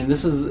 Yes. I mean,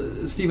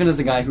 Steven is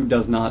a guy who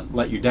does not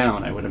let you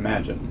down, I would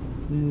imagine.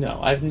 No,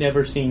 I've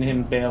never seen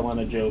him bail on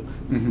a joke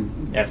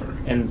ever,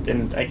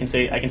 and I can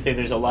say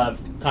there's a lot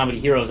of comedy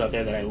heroes out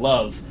there that I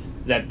love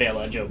that bail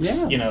on jokes.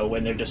 Yeah.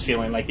 When they're just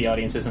feeling like the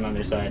audience isn't on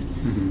their side.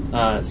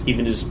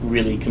 Steven is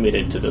really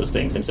committed to those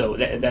things, and so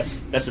that's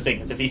the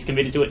thing. Is if he's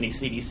committed to it and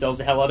he sells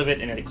the hell out of it,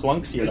 and then it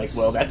clunks, you're like,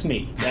 well, that's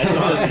me.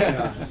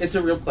 That's It's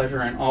a real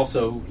pleasure, and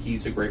also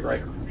he's a great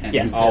writer, and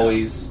yes.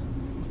 always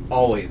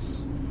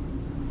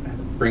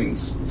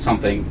brings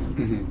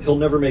something. He'll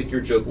never make your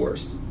joke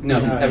worse.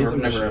 No, he's a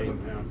never.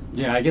 machine,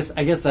 Yeah, I guess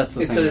that's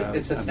the thing.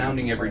 It's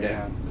astounding every day.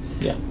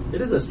 Yeah. It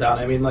is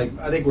astounding. I mean,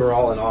 I think we're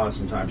all in awe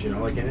sometimes,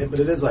 but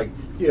it is like,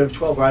 you have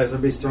 12 writers,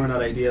 everybody's throwing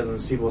out ideas,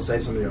 and Steve will say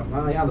something, you go,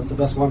 oh yeah, that's the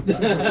best one.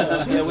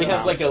 Yeah, we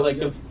have like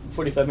a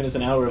 45 minutes,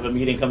 an hour of a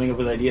meeting coming up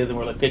with ideas, and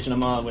we're like pitching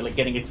them on, we're like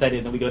getting excited,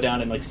 and then we go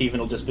down, and like Steven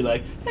will just be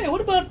like, hey,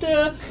 what about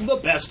the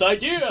best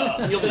idea?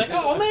 And you'll be like,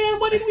 oh man,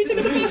 why didn't we think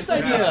of the best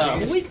idea?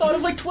 We thought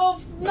of like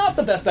 12 not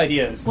the best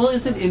ideas. Well,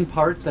 is it in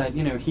part that,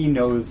 he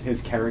knows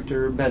his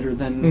character better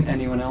than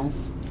anyone else?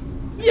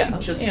 Yeah,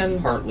 Just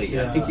and partly.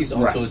 I think he's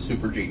also a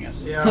super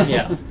genius. Yeah.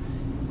 yeah.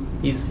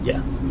 He's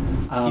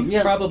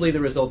probably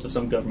the result of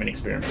some government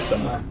experiment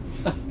somewhere.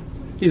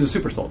 He's a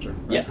super soldier.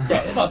 Right?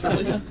 Yeah,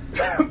 possibly. Yeah.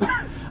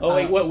 Oh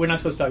wait, we're not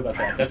supposed to talk about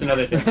that. That's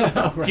another thing.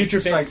 Right. Future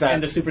Strike Fix that.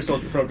 and the Super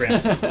Soldier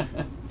Program,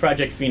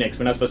 Project Phoenix.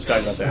 We're not supposed to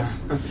talk about that.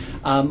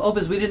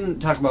 Opus, we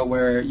didn't talk about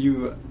where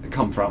you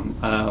come from.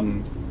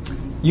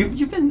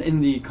 You've been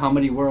in the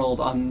comedy world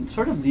on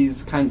sort of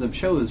these kinds of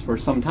shows for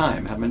some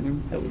time, haven't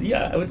you?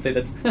 Yeah, I would say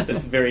that's a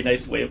very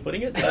nice way of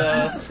putting it.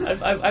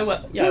 I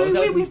was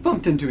out. We've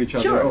bumped into each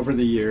other over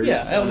the years.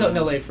 Yeah, I was out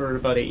in LA for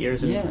about 8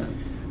 years, and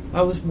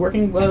I was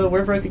working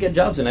wherever I could get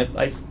jobs, and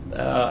I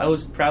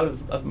was proud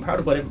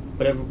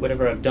of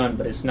whatever I've done,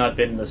 but it's not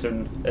been a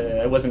certain.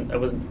 I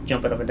wasn't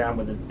jumping up and down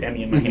with an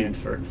Emmy in my hand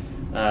for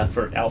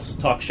Alf's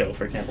talk show,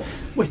 for example.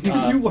 Wait,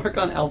 did you work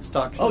on Alf's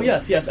talk show? Oh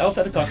yes, Alf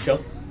had a talk show.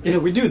 Yeah,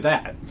 we do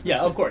that. Yeah,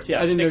 of course.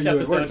 Yeah, I didn't 6 know you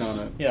had episodes. worked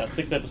on it. Yeah,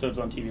 6 episodes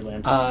on TV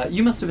Land.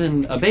 You must have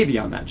been a baby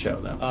on that show,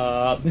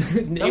 though.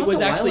 It was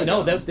actually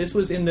this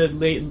was in the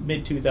late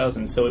mid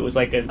 2000s, so it was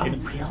like really?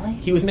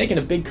 He was making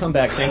a big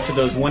comeback thanks to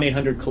those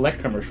 1-800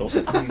 collect commercials,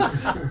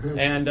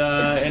 and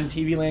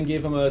TV Land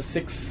gave him a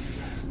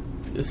six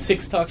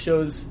talk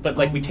shows, but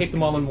like we taped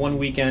them all in one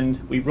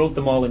weekend. We wrote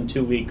them all in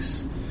 2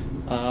 weeks.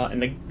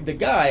 And the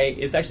guy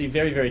is actually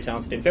very, very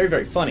talented and very,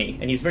 very funny,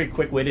 and he's very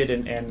quick-witted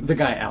and The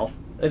guy Alf.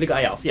 The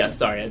guy Alf, yes,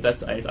 sorry, I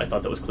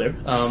thought that was clear.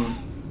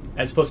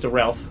 As opposed to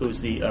Ralph,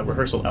 who's the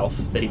rehearsal elf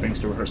that he brings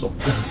to rehearsal.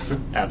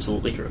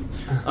 Absolutely true.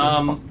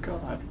 Oh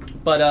God!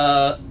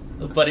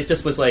 But it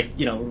just was like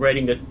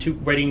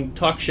writing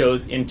talk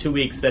shows in 2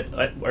 weeks that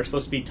are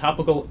supposed to be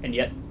topical and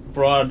yet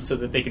broad, so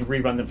that they can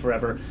rerun them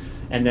forever,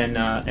 and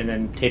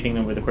then taping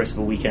them over the course of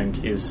a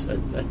weekend is I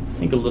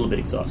think a little bit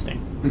exhausting.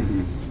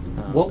 Mm-hmm.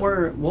 What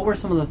were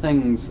some of the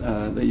things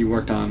that you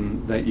worked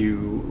on that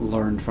you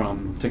learned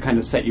from to kind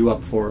of set you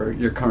up for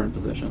your current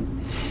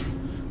position?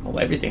 Well,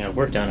 everything I've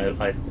worked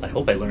on, I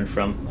hope I learned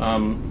from.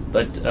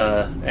 But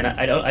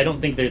I don't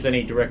think there's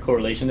any direct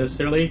correlation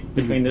necessarily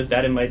between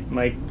that and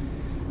my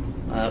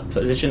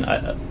position.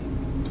 I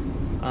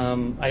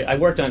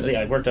worked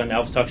on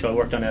Alf's talk show. I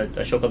worked on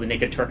a show called the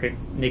Naked Trucker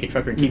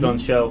and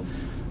T-Bone's show,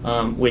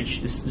 which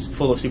is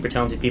full of super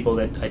talented people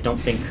that I don't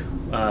think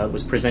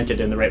was presented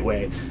in the right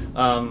way.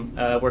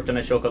 I worked on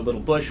a show called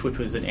Little Bush, which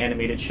was an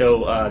animated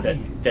show that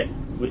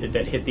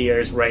hit the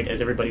airs right as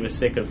everybody was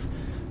sick of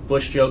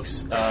Bush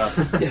jokes,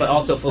 but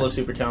also full of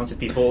super talented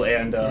people.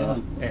 And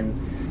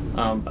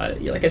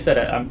like I said,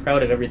 I'm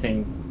proud of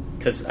everything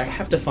because I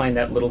have to find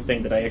that little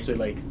thing that I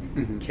actually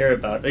care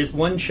about. There's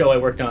one show I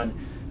worked on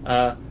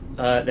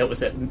It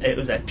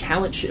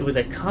was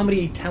a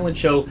comedy talent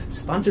show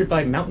sponsored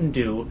by Mountain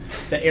Dew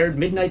that aired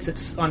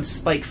midnights on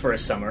Spike for a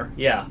summer.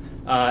 Yeah.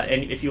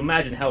 And if you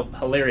imagine how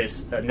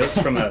hilarious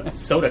Notes from a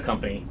Soda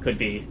Company could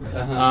be.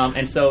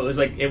 And so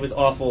it was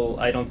awful.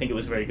 I don't think it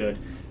was very good.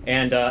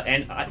 And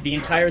the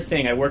entire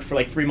thing, I worked for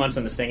like 3 months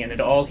on this thing, and it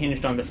all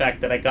hinged on the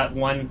fact that I got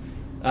one.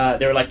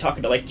 They were like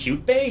talking to like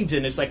cute babes,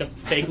 and it's like a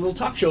fake little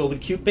talk show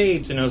with cute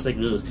babes, and I was like,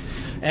 ugh.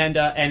 And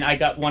I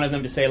got one of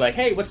them to say like,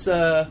 hey, what's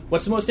the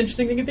most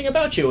interesting thing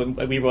about you? And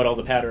we wrote all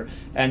the patter,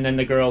 and then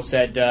the girl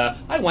said,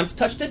 I once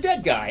touched a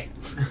dead guy,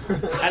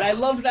 and I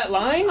loved that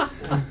line.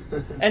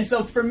 And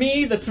so for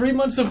me, the 3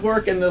 months of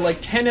work and the like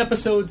 10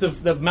 episodes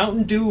of the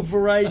Mountain Dew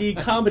variety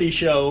comedy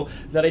show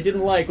that I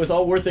didn't like was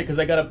all worth it because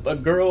I got a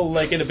girl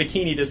like in a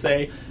bikini to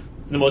say,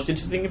 the most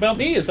interesting thing about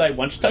me is I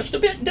once touched a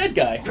dead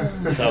guy.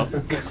 So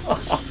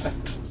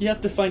you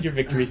have to find your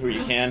victories where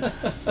you can.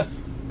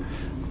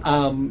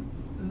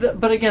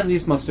 But again,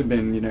 these must have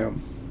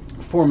been,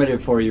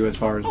 formative for you as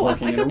far as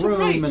working in a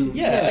room. I got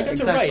exactly.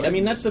 to write. I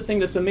mean, that's the thing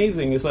that's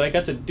amazing is that I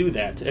got to do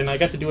that, and I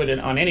got to do it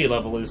on any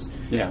level is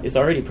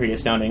already pretty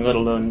astounding. Let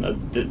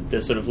alone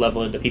the sort of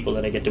level of the people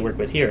that I get to work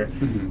with here.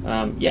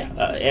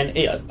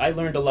 Mm-hmm. I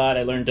learned a lot.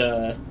 I learned.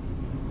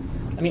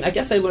 I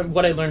guess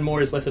what I learned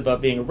more is less about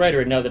being a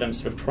writer, and now that I'm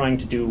sort of trying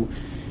to do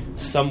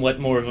somewhat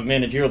more of a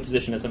managerial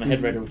position as I'm a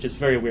head writer, which is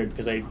very weird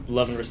because I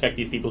love and respect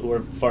these people who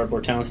are far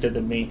more talented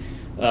than me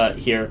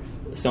here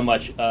so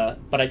much.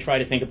 But I try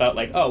to think about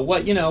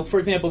for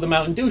example, the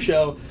Mountain Dew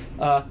show,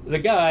 the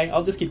guy,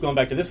 I'll just keep going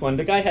back to this one,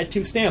 the guy had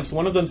 2 stamps.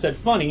 One of them said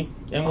funny,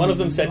 and one of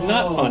them said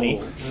not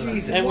funny.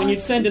 And when you'd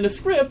send in a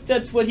script,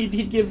 that's what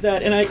he'd give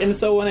that. And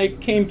so when I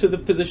came to the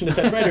position of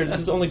head writer, this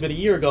has only been a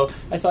year ago,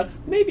 I thought,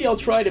 maybe I'll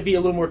try to be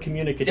a little more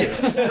communicative.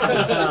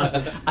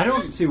 I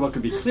don't see what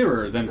could be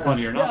clearer than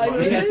funny or not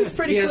funny. It is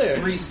pretty clear. He has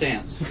 3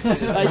 stamps.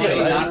 It's funny,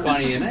 not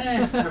funny,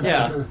 and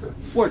Yeah.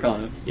 Work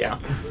on it. Yeah.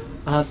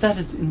 That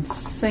is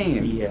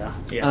insane. Yeah.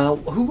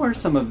 Who were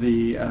some of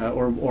the,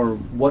 or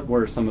what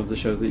were some of the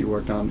shows that you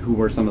worked on? Who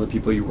were some of the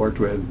people you worked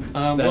with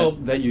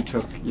that you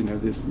took,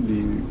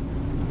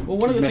 Well,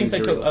 one of the things I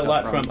took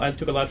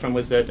a lot from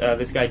was that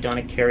this guy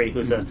Donna Carey,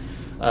 who's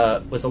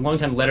was a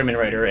longtime Letterman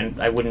writer, and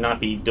I would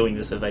not be doing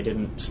this if I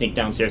didn't sneak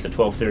downstairs at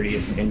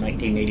 12:30 in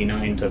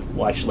 1989 to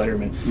watch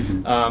Letterman.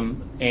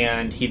 Mm-hmm.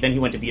 And he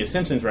went to be a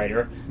Simpsons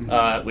writer,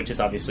 which is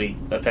obviously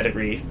a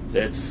pedigree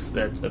that's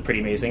pretty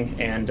amazing.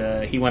 And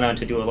he went on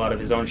to do a lot of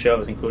his own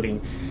shows,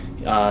 including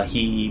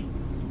he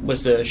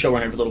was the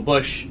showrunner of Little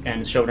Bush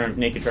and showrunner of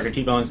Naked Trucker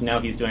T-Bones. And now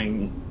he's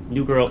doing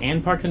New Girl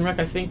and Parks and Rec,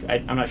 I think.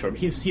 I'm not sure,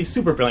 but he's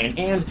super brilliant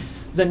and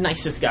the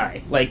nicest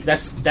guy. Like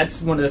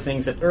that's one of the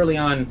things that early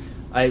on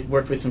I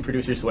worked with some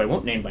producers who I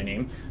won't name by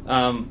name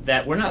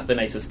that were not the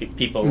nicest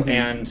people, mm-hmm.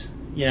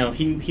 and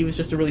he was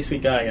just a really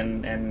sweet guy,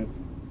 and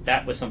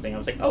that was something I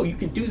was like, oh, you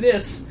can do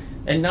this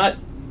and not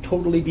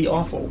totally be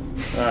awful.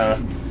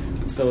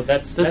 So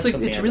that's like,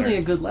 something it's really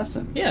a good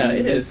lesson. Yeah,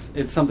 it is.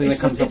 It's something that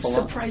comes up a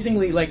lot.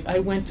 Surprisingly, like I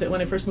went to,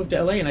 when I first moved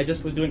to LA, and I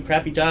just was doing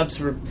crappy jobs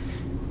for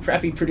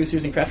crappy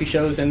producers and crappy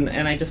shows, and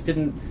I just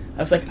didn't.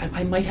 I was like,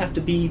 I might have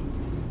to be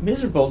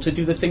miserable to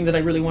do the thing that I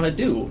really want to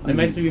do. Mm-hmm. I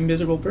might have to be a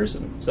miserable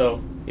person. So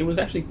it was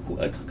actually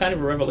kind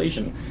of a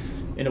revelation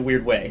in a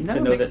weird way to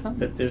know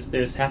that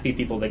there's happy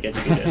people that get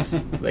to do this.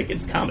 Like,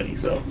 it's comedy,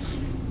 so.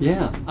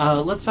 Yeah.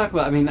 Let's talk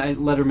about,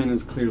 Letterman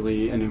is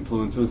clearly an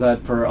influence. Was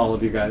that for all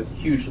of you guys?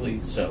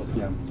 Hugely so.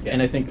 Yeah.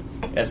 And I think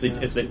as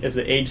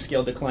the age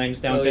scale declines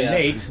down to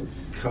Nate.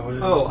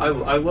 Conan. Oh,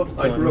 I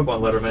grew up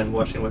on Letterman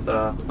watching with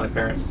my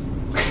parents.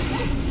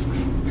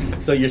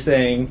 So you're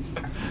saying...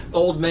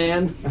 Old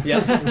man.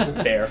 Yeah,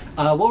 fair.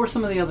 What were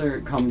some of the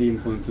other comedy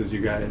influences you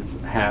guys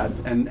had,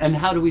 and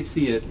how do we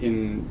see it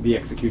in the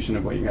execution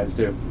of what you guys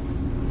do?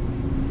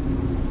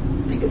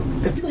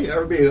 I feel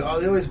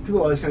like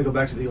people always kind of go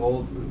back to the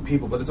old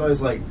people, but it's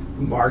always like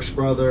Marx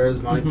Brothers,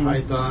 Monty mm-hmm.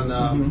 Python,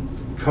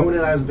 mm-hmm. Conan.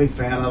 I was a big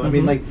fan of.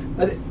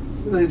 Mm-hmm.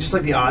 Just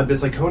like the odd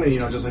bits, like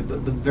Conan, just like the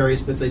various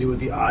bits they do with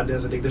the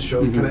oddness. I think this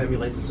show mm-hmm. kind of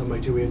emulates in some way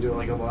too. We do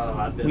like a lot of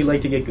odd bits. We like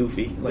to get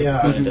goofy, like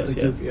mm-hmm. Conan does.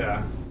 Goofy,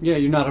 yeah. Yeah,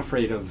 you're not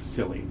afraid of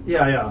silly.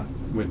 Yeah.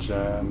 Which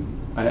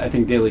I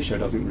think Daily Show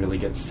doesn't really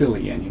get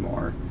silly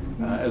anymore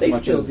as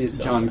much as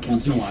John can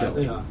be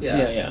silly.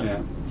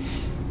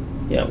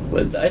 Yeah,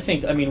 but I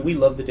think, we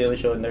love The Daily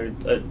Show, and they're,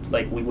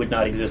 we would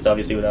not exist,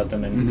 obviously, without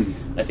them, and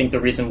mm-hmm. I think the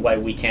reason why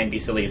we can be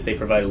silly is they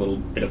provide a little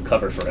bit of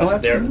cover for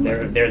us. They're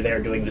there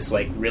doing this,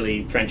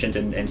 really trenchant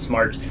and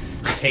smart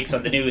takes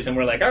on the news, and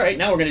we're like, all right,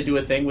 now we're going to do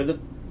a thing with a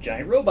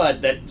giant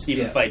robot that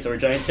Stephen fights, or a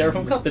giant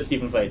styrofoam cup that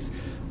Stephen fights.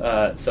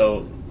 We're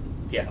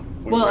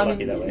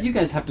lucky that way. You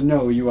guys have to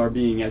know you are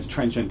being as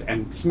trenchant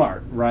and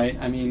smart, right?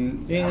 How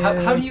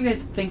do you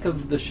guys think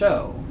of the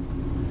show?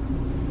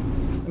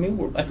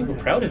 I think we're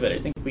proud of it. I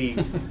think we...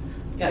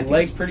 I think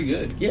it's pretty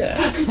good.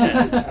 Yeah.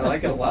 I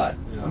like it a lot.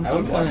 Yeah. I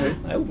would watch it.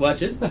 I would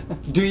watch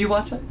it. Do you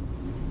watch it?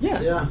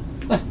 Yeah.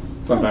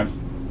 Sometimes.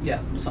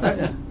 Yeah.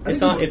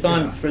 It's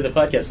on for the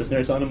podcast listener.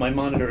 It's on my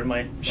monitor in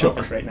my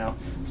office right now.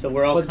 So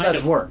we're all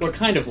we're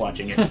kind of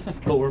watching it,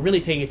 but we're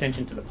really paying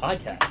attention to the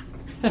podcast.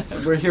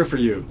 We're here for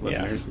you,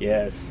 listeners.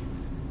 Yes.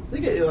 I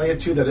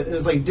think too that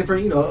it's like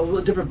different,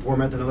 a different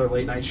format than other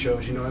late night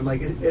shows, and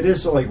like it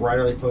is so like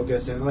writerly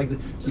focused, and like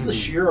just the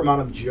sheer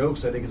amount of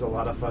jokes I think is a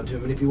lot of fun too.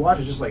 I mean, if you watch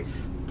it, just like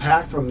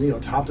packed from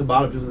top to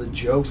bottom due to the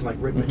jokes and like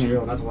written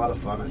material, and that's a lot of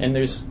fun. And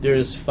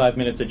there's 5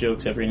 minutes of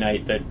jokes every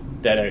night that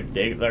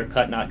are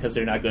cut not because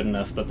they're not good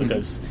enough, but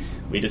because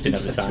we just didn't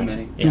have the time. Too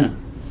many. Yeah.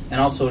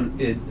 And also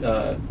it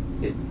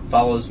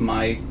follows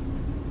my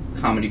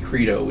comedy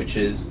credo, which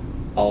is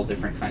all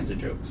different kinds of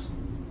jokes.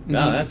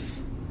 No,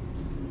 that's.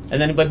 And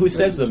then, but who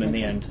says them in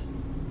the end?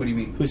 What do you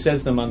mean? Who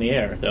says them on the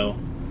air, though?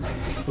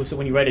 So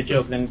when you write a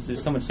joke, then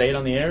does someone say it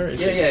on the air?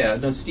 Yeah.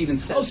 No, Steven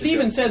says. Oh,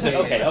 Steven says it.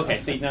 Okay.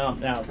 See, now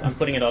I'm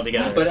putting it all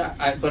together.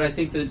 But I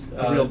think that it's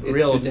a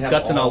real good to have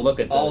guts and all look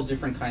at all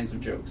different kinds of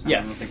jokes.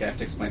 Yes. I don't think I have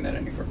to explain that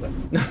any further.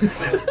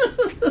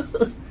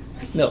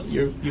 No,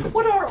 you.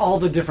 What are all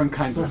the different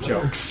kinds of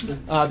jokes?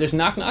 There's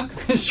knock knock.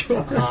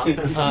 Sure.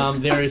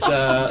 There's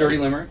dirty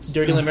limericks.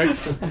 Dirty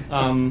limericks.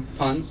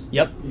 Puns.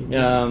 Yep.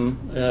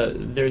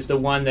 There's the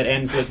one that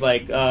ends with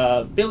like,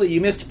 Billy, you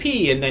missed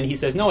pee, and then he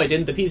says, no, I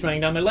didn't. The pee's running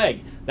down my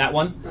leg. That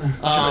one.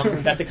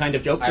 That's a kind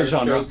of joke. Irish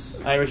jokes.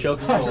 Irish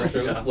jokes.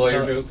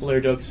 Lawyer jokes.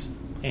 Lawyer jokes.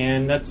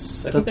 And I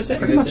think that's it.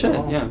 Pretty much it.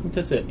 Yeah.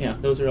 That's it. Yeah.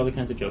 Those are all the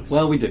kinds of jokes.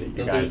 Well, we did it,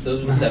 you guys.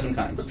 Those are the 7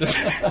 kinds.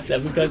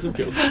 7 kinds of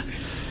jokes.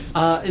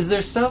 Is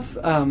there stuff?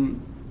 I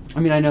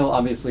mean, I know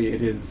obviously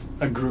it is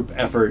a group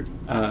effort,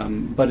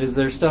 but is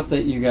there stuff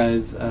that you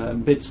guys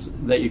bits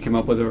that you came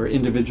up with, or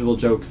individual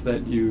jokes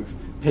that you've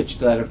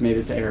pitched that have made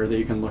it to air that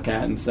you can look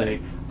at and say,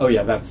 "Oh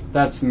yeah,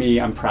 that's me.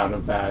 I'm proud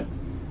of that.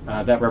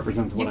 That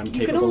represents what I'm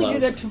capable of." You can only do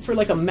that for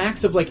like a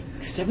max of like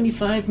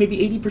 75, maybe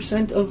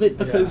 80% of it,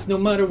 because no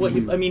matter what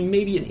I mean,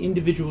 maybe an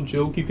individual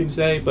joke you can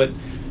say, but.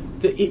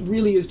 It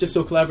really is just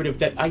so collaborative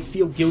that I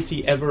feel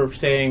guilty ever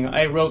saying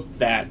I wrote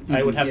that.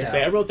 I would have to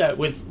say I wrote that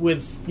with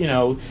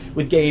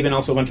Gabe, and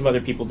also a bunch of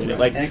other people did it.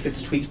 Like, and it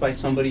gets tweaked by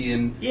somebody,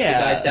 and the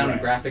guys down in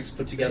graphics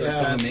put together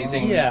some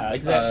amazing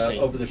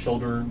over the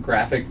shoulder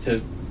graphic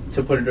to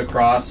put it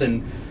across,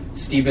 and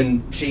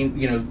Steven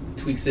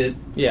tweaks it.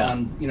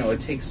 It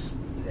takes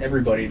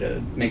everybody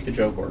to make the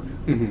joke work.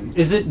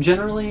 Is it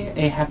generally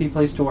a happy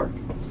place to work?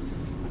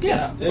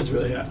 Yeah, it's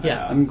really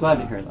I'm glad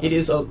to hear that. It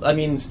is. I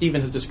mean,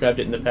 Steven has described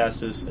it in the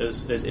past as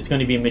it's going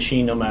to be a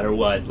machine no matter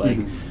what. Like,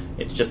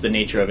 it's just the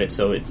nature of it.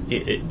 So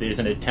there's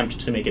an attempt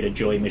to make it a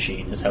joy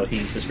machine, is how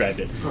he's described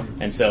it.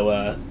 And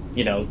so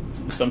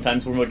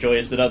sometimes we're more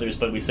joyous than others,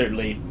 but we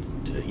certainly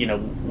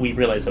we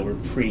realize that we're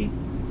pretty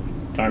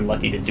darn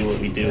lucky to do what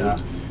we do,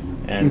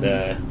 and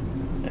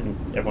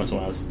every once in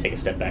a while just take a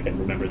step back and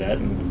remember that,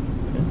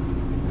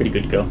 and pretty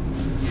good to go.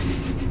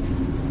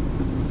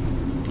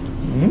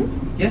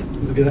 Yeah,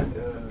 it's a good.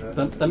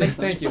 That makes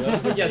sense. Thank you.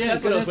 Yes,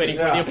 that's what I was waiting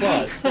for. The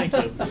applause. Thank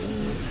you.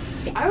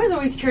 I was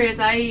always curious.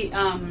 I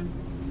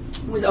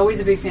was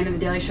always a big fan of The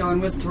Daily Show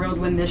and was thrilled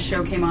when this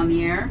show came on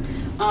the air.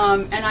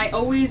 And I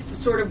always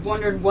sort of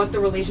wondered what the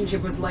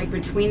relationship was like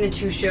between the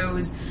two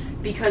shows,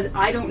 because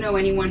I don't know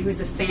anyone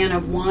who's a fan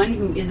of one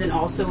who isn't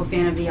also a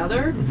fan of the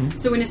other.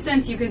 So in a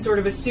sense, you can sort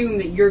of assume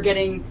that you're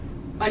getting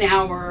an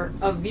hour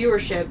of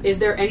viewership. Is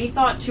there any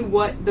thought to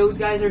what those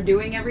guys are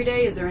doing every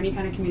day? Is there any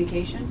kind of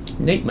communication?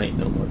 Nate might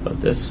know more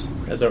about this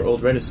as our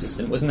old Red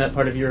assistant. Wasn't that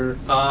part of your...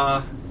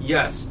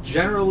 Yes.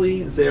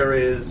 Generally, there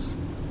is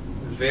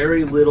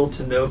very little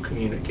to no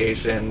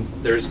communication.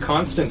 There's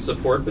constant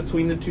support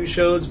between the two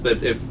shows,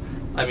 but if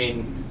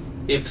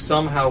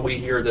somehow we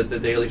hear that The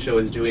Daily Show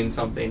is doing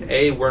something,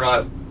 we're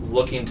not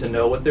looking to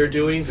know what they're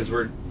doing, because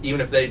even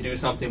if they do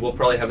something, we'll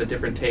probably have a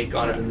different take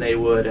on it than they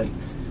would, and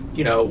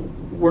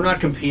we're not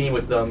competing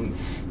with them.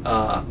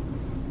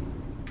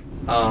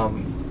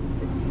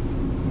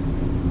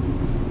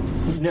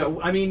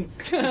 No, I mean,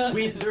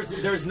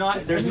 there's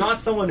not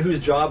someone whose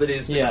job it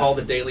is to call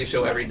The Daily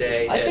Show every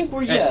day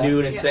at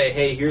noon and say,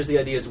 hey, here's the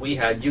ideas we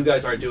had. You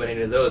guys aren't doing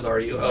any of those, are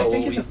you? I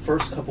think in the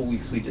first couple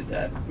weeks we did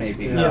that,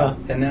 maybe. Yeah.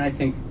 And then I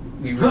think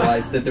we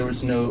realized that there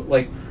was no,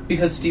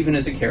 because Steven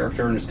is a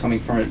character and is coming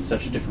from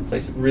such a different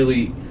place,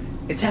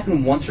 it's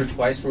happened once or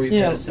twice where we've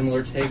had a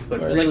similar take,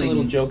 but or really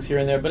little jokes here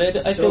and there. But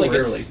I feel like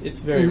it's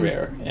very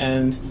rare,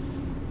 and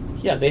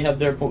they have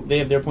their point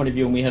of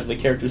view, and we have the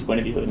character's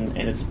point of view, and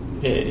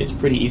it's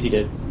pretty easy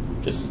to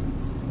just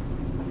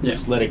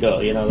let it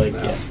go,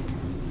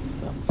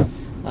 So,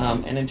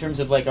 and in terms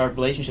of our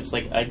relationships,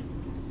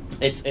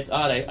 it's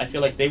odd. I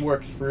feel like they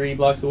work 3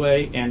 blocks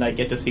away, and I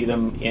get to see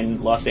them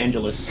in Los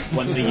Angeles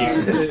once a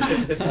year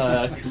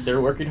because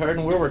they're working hard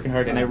and we're working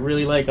hard, and I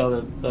really like all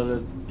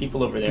the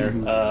people over there,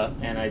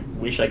 and I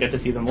wish I got to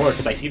see them more,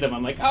 because I see them,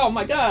 I'm like, oh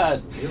my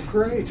god, you're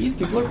great. These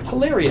people are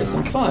hilarious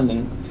and fun,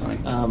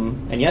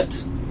 and yet,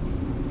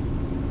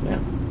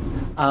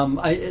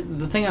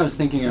 the thing I was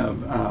thinking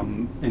of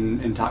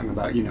in talking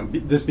about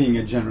this being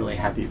a generally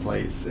happy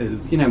place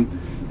is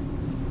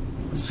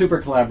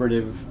super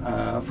collaborative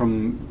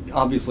from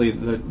obviously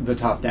the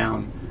top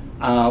down.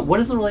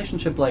 What is the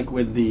relationship like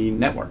with the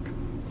network?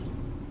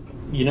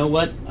 You know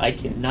what? I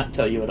cannot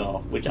tell you at all,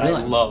 which Really?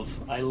 I love.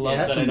 I love Yeah,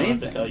 that that's I don't have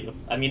amazing. to tell you.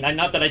 I mean,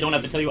 not that I don't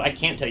have to tell you. I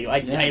can't tell you. I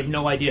have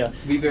no idea.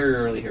 We very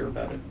rarely hear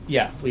about it.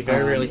 Yeah, we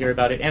very rarely hear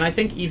about it. And I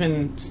think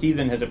even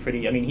Steven has a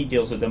pretty... I mean, he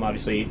deals with them,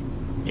 obviously,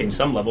 in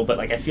some level, but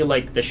like I feel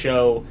like the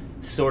show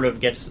sort of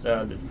gets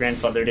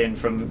grandfathered in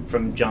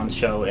from John's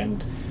show,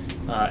 and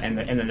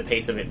then the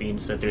pace of it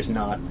means that there's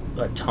not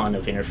a ton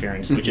of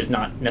interference, which is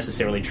not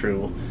necessarily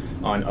true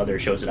on other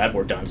shows that I've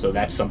worked on, so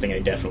that's something I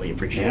definitely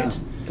appreciate. Yeah,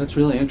 that's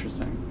really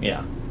interesting.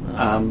 Yeah.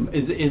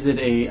 Is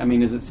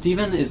it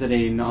Steven? Is it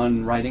a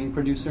non-writing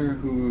producer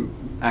who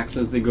acts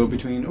as the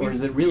go-between, or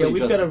is it really? Yeah, we've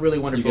just got a really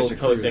you wonderful get to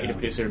co-executive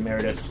cruise? producer,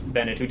 Meredith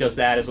Bennett, who does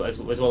that as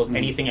well as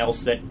anything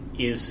else that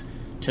is,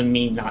 to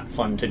me, not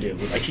fun to do.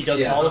 Like, she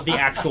does all of the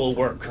actual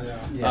work,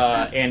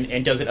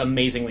 and does it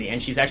amazingly.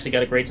 And she's actually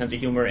got a great sense of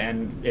humor,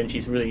 and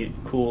she's really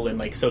cool. And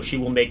like, so she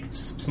will make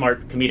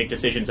smart comedic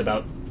decisions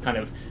about kind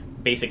of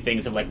basic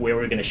things of like where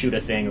we're going to shoot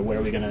a thing, or where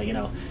are we going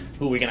to,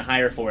 who we're going to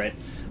hire for it.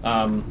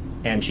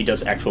 And she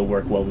does actual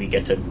work while we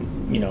get to,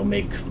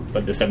 make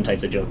like the 7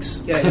 types of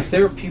jokes. Yeah, if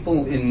there are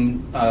people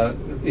in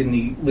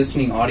the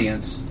listening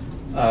audience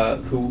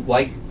who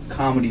like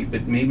comedy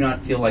but maybe not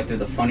feel like they're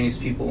the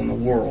funniest people in the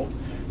world,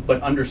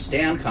 but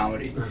understand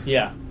comedy.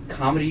 Yeah.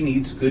 Comedy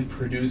needs good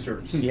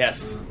producers.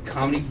 Yes.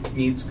 Comedy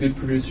needs good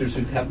producers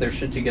who have their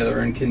shit together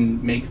and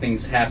can make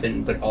things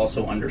happen, but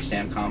also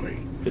understand comedy.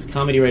 Because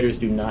comedy writers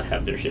do not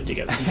have their shit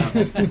together.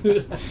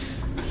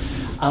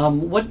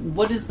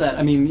 What is that?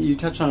 I mean, you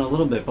touched on it a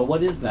little bit, but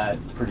what is that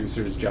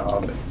producer's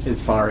job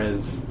as far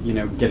as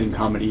getting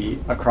comedy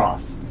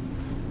across?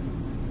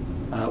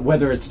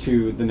 Whether it's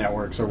to the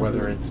networks or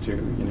whether it's to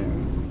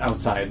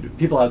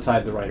people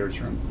outside the writers'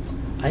 room.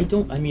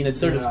 It's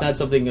sort of not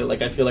something that,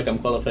 like, I feel like I'm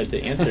qualified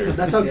to answer.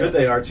 That's how good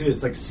they are too.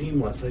 It's like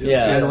seamless. They just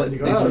Yeah. handle it and you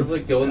go, They oh. sort of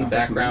like go in the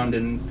background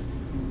and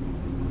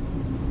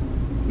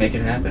make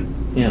it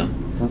happen. Yeah.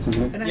 That's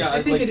amazing. And Yeah,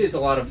 I think like- it is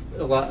a lot of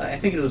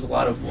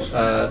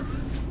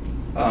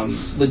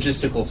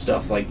logistical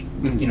stuff, like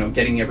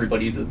getting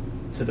everybody to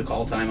the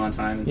call time on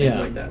time and things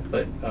like that.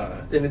 But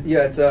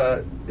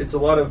it's a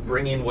lot of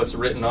bringing what's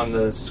written on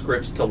the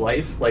scripts to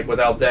life. Like,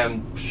 without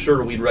them,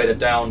 sure, we'd write it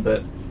down,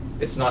 but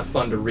it's not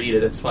fun to read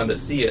it. It's fun to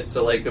see it.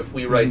 So, like, if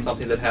we write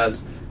something that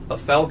has a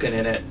falcon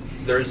in it,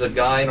 there's a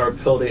guy in our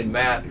building,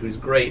 Matt, who's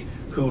great,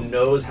 who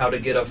knows how to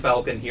get a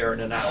falcon here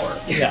in an hour.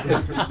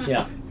 Yeah.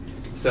 Yeah.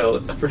 So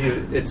it's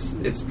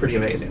pretty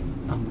amazing.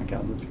 Oh my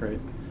god, that's great.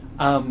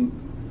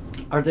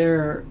 Are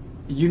there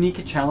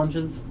unique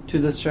challenges to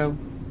this show?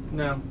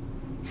 No.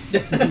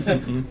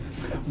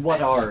 What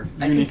are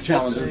I unique think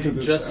challenges to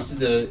this just show?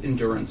 the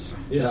endurance,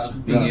 just Yeah.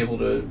 being Yeah. able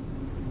to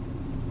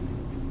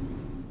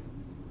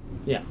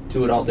Yeah.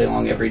 do it all day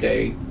long, every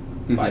day,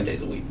 5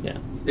 days a week. Yeah.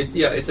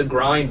 It's a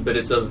grind, but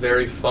it's a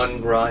very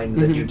fun grind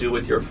that you do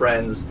with your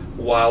friends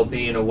while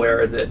being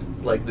aware that,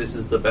 like, this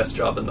is the best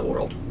job in the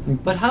world.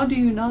 But how do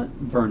you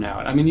not burn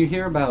out? I mean, you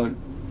hear about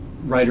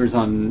writers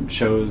on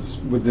shows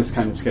with this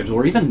kind of schedule,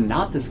 or even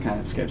not this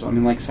kind of schedule. I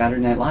mean, like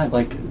Saturday Night Live,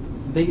 like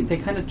they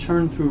kind of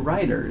churn through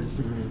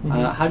writers.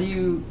 How do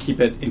you keep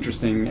it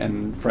interesting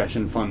and fresh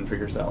and fun for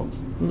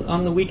yourselves?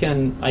 On the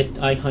weekend,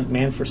 I hunt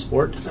Man for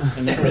Sport,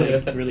 and that really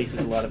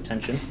releases a lot of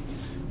tension.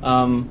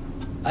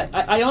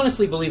 I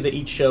honestly believe that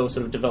each show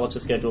sort of develops a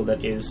schedule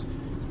that is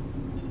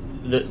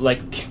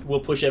we'll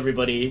push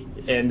everybody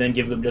and then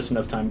give them just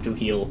enough time to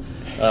heal,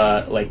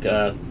 like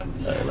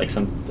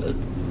some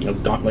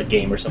gauntlet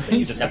game or something.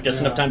 You just have just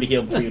enough time to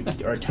heal before you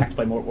are attacked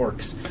by more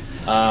orcs,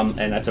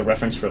 and that's a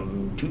reference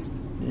from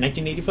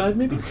 1985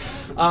 maybe.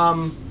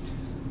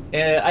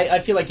 I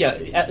feel like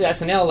at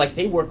SNL, like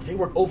they work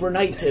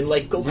overnight and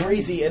like go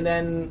crazy, and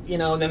then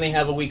and then they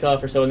have a week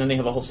off or so, and then they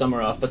have a whole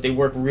summer off. But they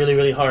work really,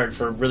 really hard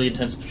for really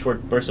intense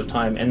short bursts of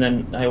time. And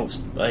then I was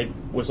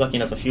lucky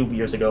enough a few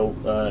years ago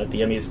at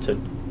the Emmys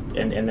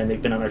and then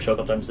they've been on our show a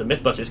couple times. The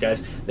MythBusters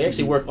guys, they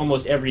actually work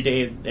almost every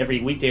day, every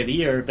weekday of the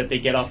year, but they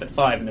get off at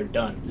 5 and they're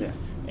done. Yeah.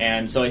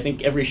 And so I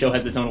think every show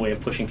has its own way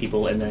of pushing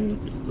people, and then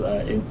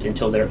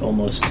until they're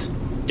almost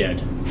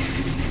dead.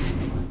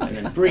 And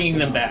then bringing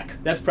them back.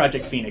 That's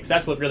Project Phoenix.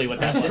 That's what that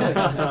is.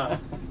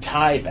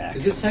 Tie back.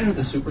 Is this tied into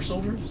the Super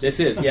Soldiers? This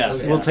is, yeah.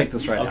 We'll take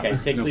this right Okay, now.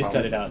 No please problem.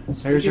 cut it out.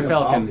 Here's your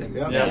Falcon.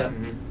 Yeah.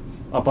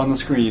 Up on the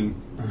screen.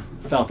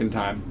 Falcon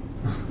time.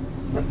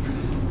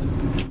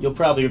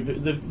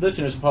 The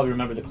listeners will probably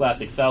remember the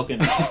classic Falcon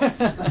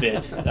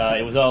bit.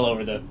 It was all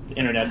over the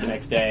internet the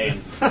next day.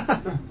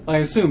 And I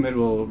assume it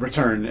will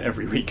return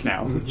every week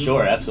now.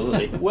 sure,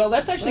 absolutely. Well,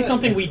 that's actually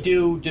something we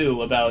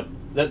do about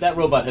that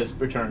robot has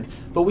returned.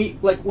 But we,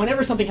 like,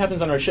 whenever something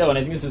happens on our show, and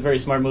I think this is a very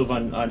smart move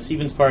on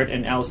Steven's part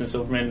and Allison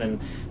Silverman and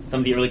some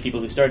of the early people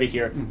who started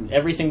here,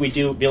 everything we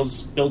do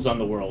builds on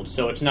the world.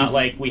 So it's not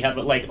like we have,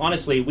 like,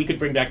 honestly, we could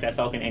bring back that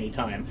Falcon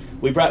anytime.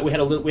 We had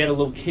a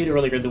little kid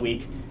earlier in the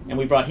week, and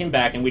we brought him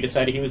back, and we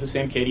decided he was the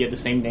same kid, he had the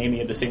same name, he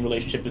had the same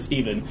relationship with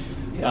Steven.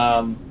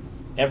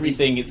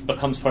 everything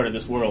becomes part of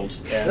this world.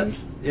 And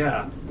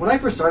yeah, when I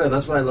first started,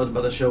 that's what I loved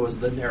about the show was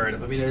the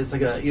narrative. I mean, it's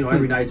like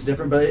every night's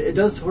different, but it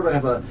does sort of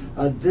have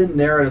a thin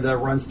narrative that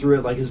runs through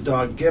it, like his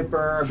dog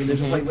Gipper. I mean, there's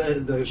just like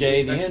the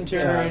Jay the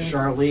intern,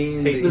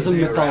 Charlene. There's a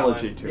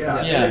mythology to it.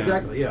 Yeah,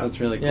 exactly. Yeah, that's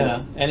really cool.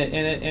 Yeah, and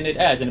it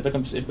adds, and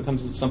it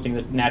becomes something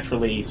that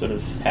naturally sort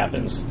of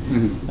happens,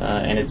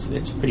 and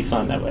it's pretty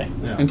fun that way.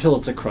 Yeah. Until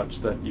it's a crutch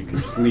that you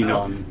can just lean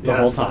on the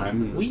whole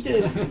time. We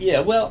did, yeah.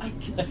 Well,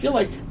 I feel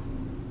like.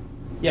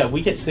 Yeah,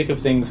 we get sick of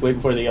things way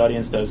before the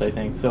audience does, I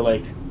think. So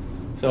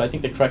I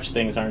think the crutch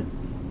things aren't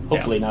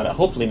hopefully not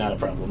a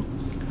problem.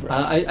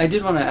 I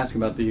did want to ask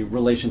about the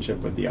relationship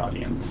with the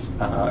audience.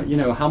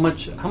 How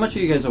much are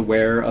you guys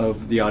aware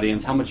of the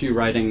audience? How much are you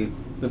writing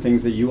the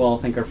things that you all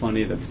think are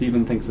funny, that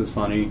Stephen thinks is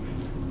funny?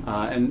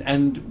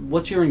 And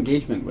what's your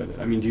engagement with it?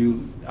 I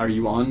mean, are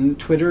you on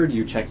Twitter? Do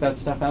you check that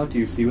stuff out? Do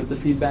you see what the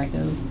feedback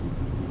is?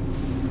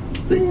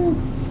 There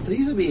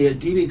used to be a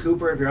DB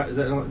Cooper. Is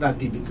that not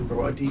DB Cooper?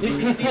 What DB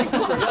Cooper?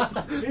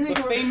 DB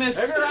Cooper. Famous.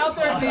 If you're out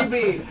there,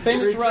 DB.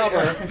 Famous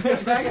robber.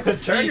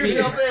 Turn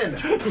yourself in.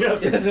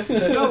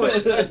 No,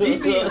 but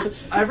DB.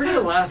 I forget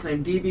her last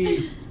name.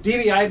 DB.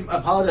 I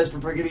apologize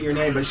for forgetting your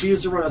name, but she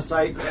used to run a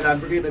site, and I'm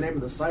forgetting the name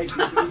of the site.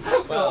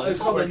 It's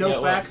called the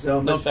No Fact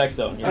Zone. No Fact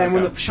Zone. Yeah, and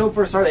when the show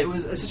first started, it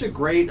was such a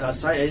great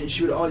site, and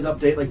she would always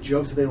update like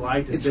jokes that they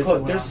liked. And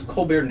There's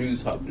Colbert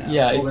News Hub now.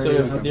 Yeah,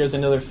 there's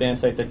another fan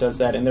site that does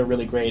that, and they're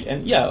really great.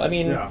 And yeah, I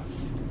mean,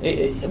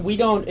 we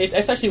don't.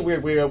 It's actually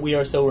weird. We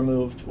are so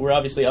removed. We're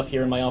obviously up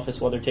here in my office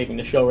while they're taping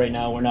the show right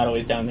now. We're not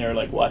always down there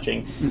like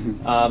watching.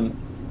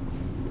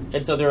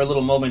 And so there are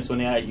little moments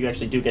when you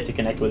actually do get to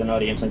connect with an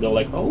audience and go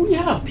like, oh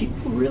yeah,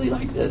 people really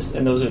like this,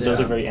 and those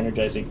are very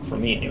energizing for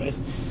me, anyways.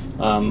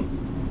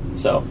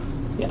 So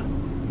yeah.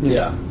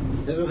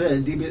 As I was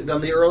saying,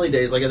 on the early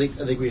days, like I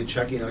think we had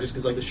checked, just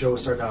because like the show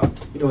was starting out,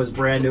 it was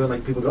brand new, and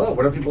like people go, oh,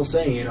 what are people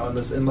saying, and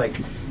this, and like,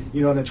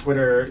 and then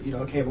Twitter,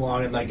 came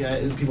along, and like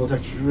people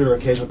text Twitter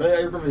occasionally. But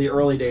I remember the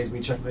early days we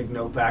checked like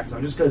No Fact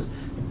Zone, just because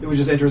it was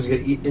just interesting to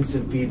get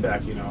instant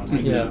feedback,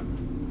 Yeah.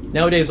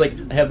 Nowadays, like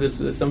I have this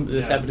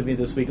happened to me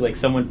this week. Like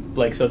someone,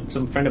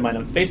 some friend of mine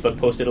on Facebook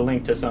posted a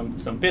link to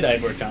some bit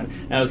I'd worked on,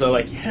 and I was all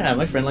like, "Yeah,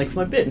 my friend likes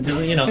my bit,"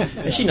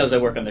 and she knows I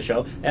work on the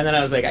show. And then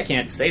I was like, I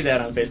can't say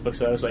that on Facebook,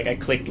 so I was like, I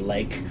clicked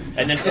like,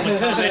 and then someone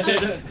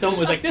commented. Someone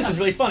was like, "This is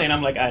really funny," and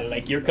I'm like, "I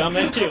like your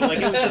comment too." Like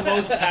it was the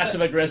most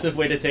passive aggressive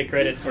way to take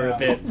credit for a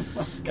bit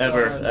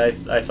ever.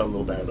 I felt a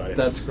little bad about it.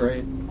 That's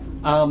great.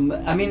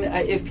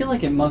 I feel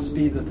like it must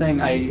be the thing.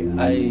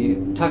 I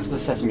talked to the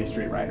Sesame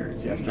Street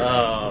writers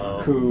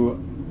yesterday, who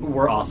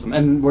were awesome,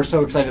 and we're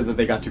so excited that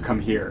they got to come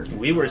here.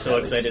 We were so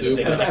excited that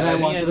they got to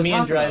come here. Me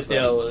and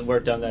Drysdale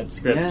worked on that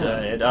script.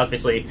 And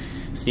obviously,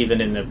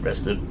 Stephen and the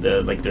rest of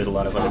there's a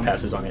lot of other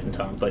passes on it and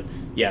Tom. But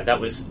yeah, that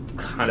was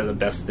kind of the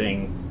best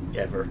thing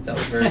ever. That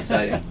was very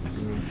exciting.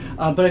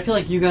 But I feel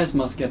like you guys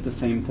must get the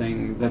same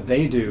thing that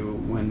they do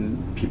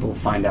when people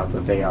find out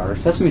that they are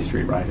Sesame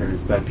Street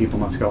writers, that people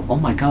must go, oh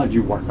my god,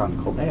 you work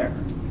on Colbert.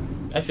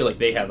 I feel like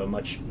they have a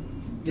much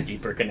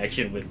deeper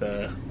connection with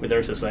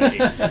our society.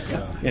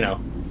 But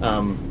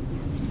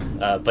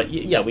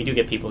yeah, we do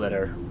get people that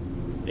are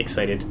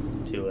excited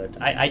to it.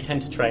 I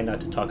tend to try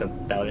not to talk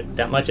about it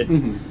that much.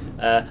 I'm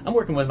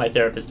working with my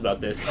therapist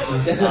about this,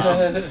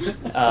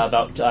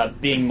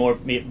 about being more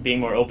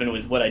open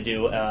with what I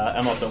do.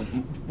 I'm also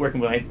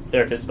working with my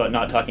therapist about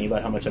not talking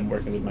about how much I'm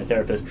working with my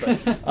therapist.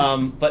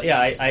 But yeah,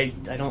 I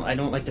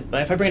don't like to.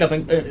 If I bring it up,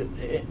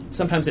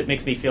 sometimes it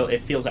makes me feel.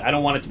 It feels like I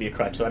don't want it to be a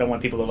crutch. So I don't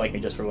want people to like me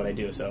just for what I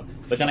do. So,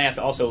 but then I have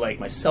to also like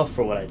myself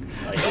for what I do.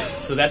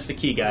 So that's the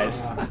key,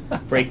 guys.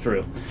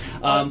 Breakthrough.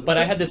 But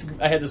I had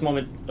this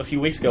moment a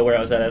few weeks ago where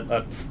I was at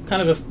a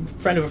kind of a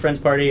friend of a friend's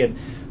party, and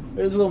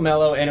it was a little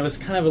mellow, and it was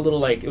kind of a little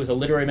like, it was a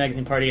literary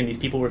magazine party, and these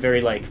people were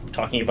very like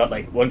talking about,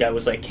 like, one guy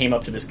was like, came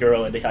up to this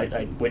girl, and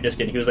I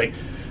witnessed it, and he was like,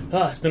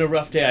 oh, it's been a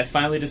rough day, I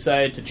finally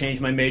decided to change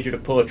my major to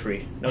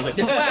poetry. And I was like,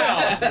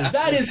 wow,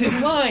 that is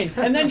his line.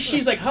 And then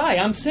she's like, hi,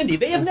 I'm Cindy.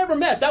 They have never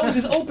met. That was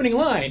his opening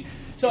line.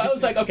 So I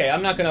was like, okay,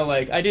 I'm not gonna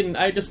like, I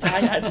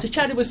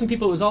chatted with some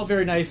people, it was all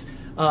very nice,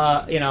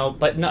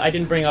 but no, I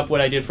didn't bring up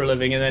what I did for a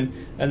living, and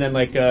then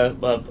like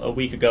a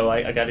week ago,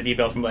 I got an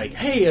email from like,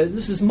 hey,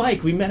 this is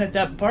Mike, we met at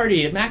that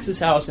party at Max's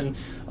house, and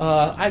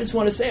I just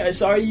want to say I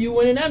saw you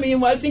win an Emmy,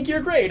 and I think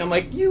you're great. I'm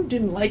like, you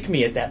didn't like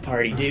me at that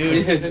party,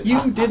 dude.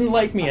 You didn't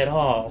like me at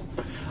all,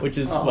 which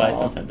is why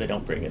sometimes I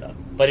don't bring it up.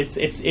 But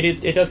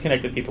it does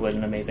connect with people in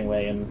an amazing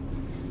way, and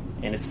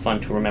it's fun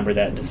to remember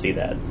that and to see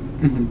that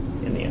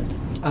in the end.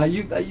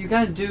 You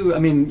guys do, I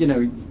mean,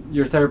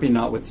 your therapy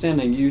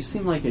notwithstanding, you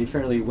seem like a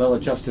fairly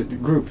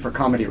well-adjusted group for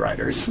comedy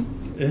writers.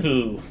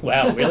 Ooh,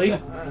 wow, really?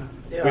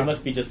 Yeah. We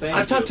must be just...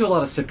 I've talked to a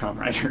lot of sitcom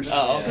writers.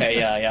 Oh, okay,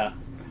 yeah.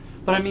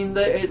 But I mean,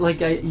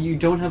 you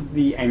don't have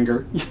the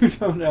anger. You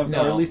don't have, or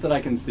at least that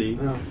I can see.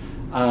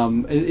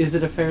 No. Is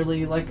it a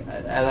fairly, like,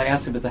 I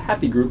asked if it's a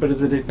happy group, but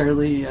is it a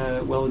fairly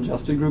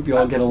well-adjusted group? You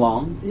all get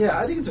along? Yeah,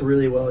 I think it's a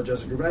really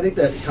well-adjusted group, and I think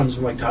that comes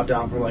from, like, top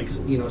down from, like,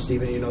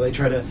 Stephen, they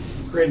try to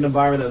create an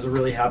environment that's a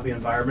really happy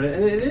environment,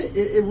 and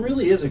it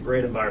really is a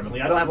great environment.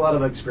 Like, I don't have a lot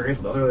of experience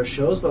with other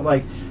shows, but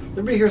like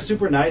everybody here is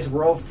super nice.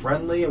 We're all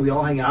friendly, and we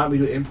all hang out. And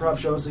we do improv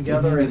shows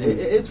together, and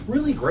it's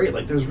really great.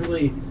 Like there's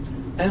really.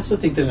 I also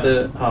think that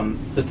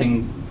the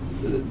thing,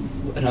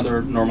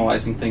 another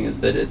normalizing thing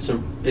is that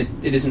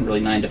it isn't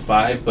really 9 to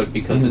 5, but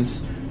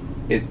because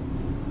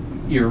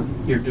you're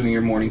doing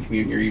your morning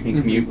commute, your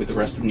evening commute with the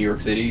rest of New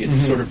York City,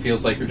 it sort of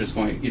feels like you're just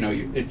going.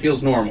 It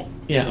feels normal.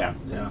 Yeah.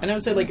 And I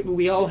would say like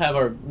we all have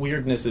our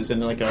weirdnesses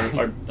and like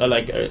our I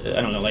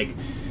don't know, like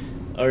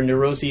our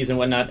neuroses and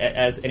whatnot,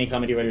 as any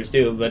comedy writers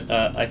do. But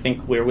I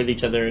think we're with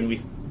each other and we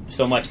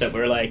so much that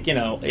we're like, I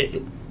don't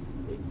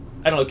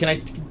know.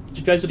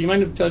 Do you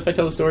mind if I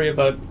tell a story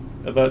about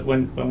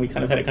when we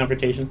kind of had a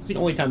confrontation? It's the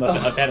only time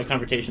I've had a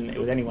confrontation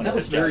with anyone. That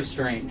was very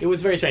strange. It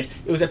was very strange.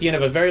 It was at the end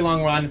of a very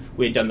long run.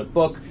 We had done the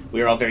book.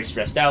 We were all very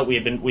stressed out. We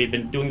had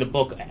been doing the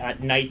book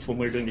at nights when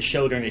we were doing the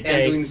show during the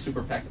day. And doing the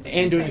Super PAC at the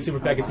same time.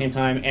 At the same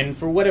time. And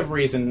for whatever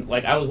reason,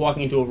 like I was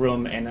walking into a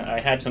room and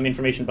I had some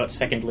information about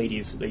second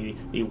ladies,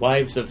 the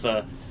wives of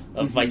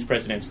vice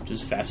presidents, which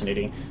is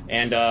fascinating.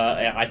 And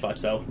I thought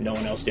so. No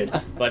one else did.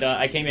 But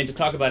I came in to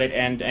talk about it,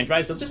 and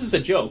Drysdale, just as a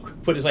joke,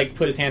 put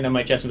his hand on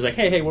my chest and was like,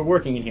 hey, we're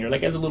working in here.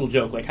 Like, as a little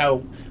joke. Like,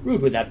 how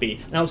rude would that be?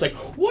 And I was like,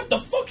 what the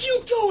fuck are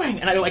you doing?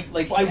 And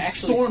I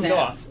stormed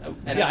off.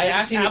 And I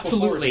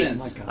absolutely.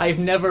 I've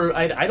never,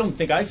 I don't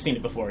think I've seen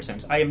it before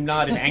since. I am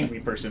not an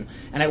angry person.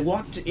 And I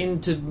walked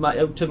into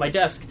my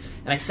desk,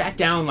 and I sat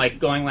down, like,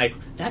 going, like,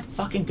 that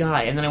fucking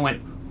guy. And then I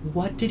went,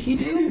 what did he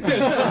do?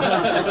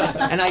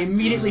 And I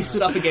immediately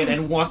stood up again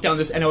and walked down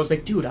this, and I was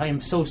like, dude, I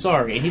am so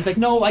sorry. And he's like,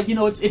 no,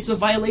 it's a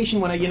violation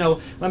when when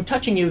I'm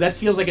touching you, that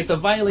feels like it's a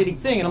violating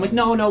thing. And I'm like,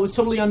 no, it was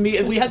totally on me.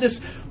 And we had this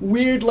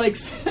weird, like,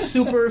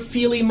 super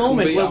feely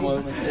moment.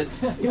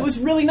 It was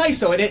really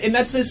nice, though. And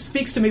that just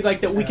speaks to me,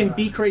 like, that we can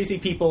be crazy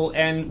people,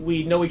 and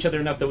we know each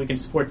other enough that we can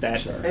support that.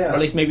 Sure. Yeah. Or at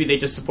least maybe they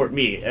just support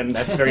me, and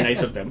that's very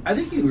nice of them. I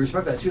think you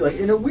respect that, too. Like,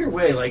 in a weird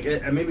way, like,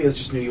 and maybe it's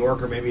just New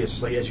York, or maybe it's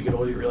just, like, as you get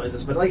older, you realize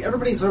this, but, like,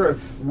 everybody's sort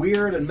of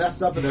weird and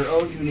messed up in their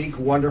own unique,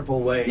 wonderful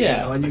way.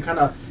 Yeah. And you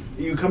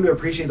come to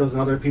appreciate those in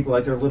other people,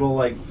 like their little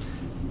like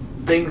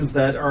things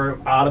that are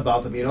odd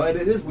about them. And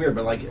it is weird,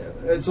 but like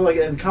so like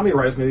as comedy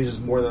writers, maybe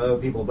just more than other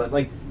people, but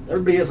like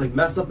everybody is like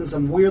messed up in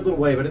some weird little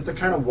way, but it's a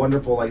kind of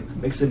wonderful, like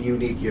makes it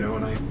unique,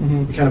 and I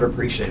kind of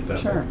appreciate that.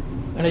 Sure.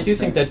 And I do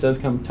think that does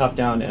come top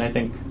down, and I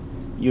think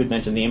you had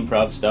mentioned the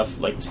improv stuff.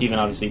 Like Stephen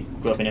obviously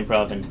grew up in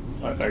improv, and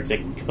our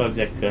executive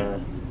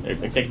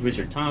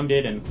producer Tom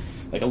did, and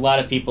like a lot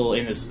of people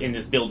in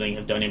this building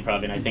have done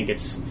improv, and I think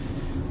it's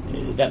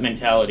that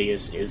mentality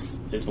is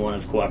one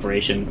of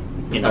cooperation,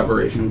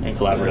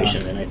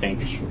 collaboration, and I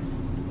think,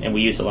 and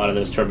we use a lot of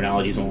those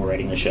terminologies when we're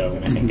writing the show,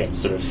 and I think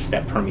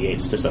that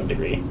permeates to some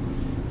degree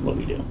what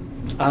we do.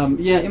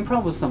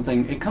 Improv was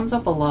something. It comes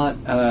up a lot,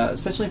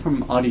 especially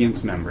from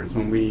audience members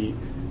when we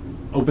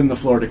open the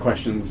floor to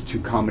questions to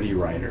comedy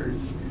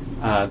writers.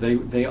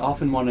 They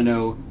often want to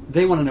know.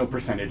 They want to know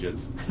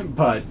percentages,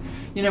 but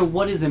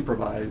what is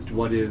improvised,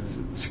 what is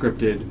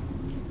scripted,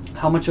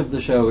 how much of the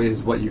show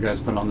is what you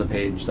guys put on the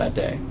page that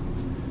day?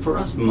 For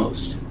us,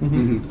 most. I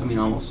mean,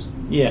 almost.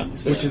 Yeah,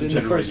 which is in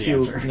the first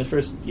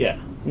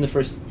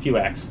few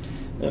acts.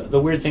 The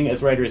weird thing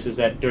as writers is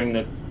that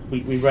during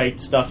we write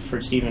stuff for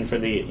Stephen for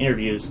the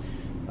interviews,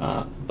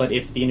 but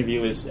if the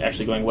interview is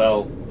actually going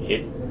well,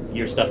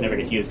 your stuff never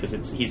gets used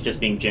because he's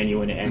just being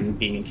genuine and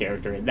being in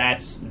character, and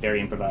that's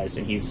very improvised,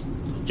 and he's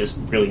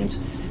just brilliant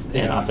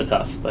and off the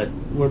cuff. But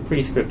we're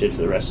pretty scripted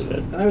for the rest of it.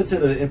 And I would say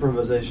the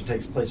improvisation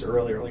takes place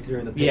earlier, like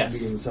during the pitch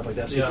meetings and stuff like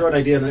that. So you Yeah. throw an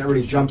idea, and then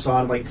everybody jumps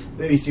on. Like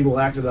maybe Steve will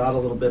act it out a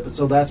little bit, but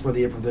so that's where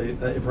the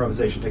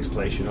improvisation takes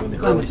place. In the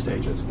early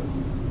stages.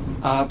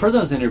 But. For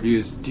those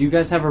interviews, do you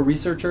guys have a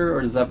researcher,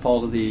 or does that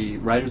fall to the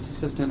writer's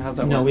assistant? How's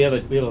that work? No, we have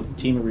a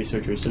team of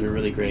researchers that are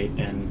really great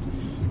and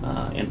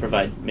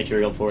provide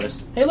material for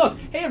us. Hey, look!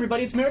 Hey,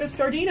 everybody! It's Meredith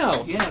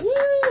Scardino. Yes.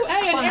 Woo!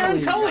 Hey, and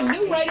Aaron Cohen,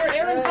 new writer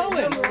Aaron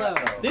Cohen. Hello.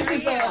 This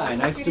is Hi,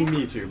 nice to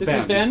meet you. This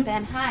is Ben.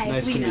 Ben, hi.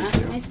 Nice to Lena. meet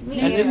you. Nice to meet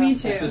And you. this-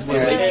 Nice to this is meet you.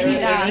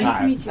 Hi. Nice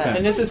to meet you. Ben.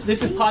 And this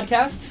is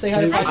podcast. Say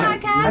hi to Hi, podcast.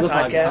 podcast.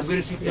 Podcast. I'm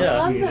going to take the Yeah. I love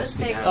opportunity to those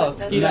speak things. out. Oh,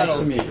 Nice Skeet Nice out.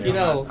 to meet you.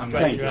 I'm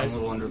Right, a guys.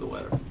 little under the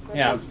weather.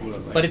 Yeah,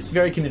 Absolutely. but it's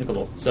very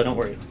communicable, so don't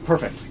worry.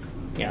 Perfect.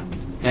 Yeah.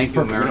 Thank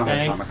you, Perfect. We don't America.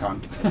 have Thanks.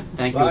 Comic-Con.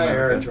 Thank you, Bye,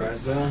 Aaron. America.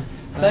 Drysdale.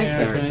 Thanks,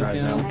 Hi, Eric Aaron.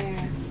 Drysdale. Hi, Aaron.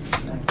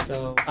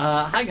 So,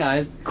 Hi,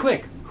 guys.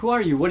 Quick, who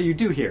are you? What do you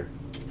do here?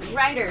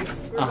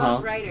 Writers. We're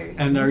both writers.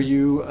 And are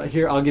you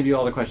here? I'll give you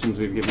all the questions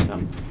we've given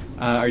them.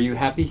 Are you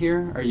happy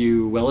here? Are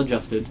you well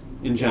adjusted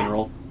in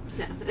general?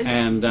 Yes.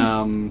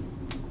 And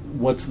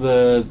what's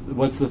the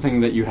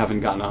thing that you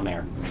haven't gotten on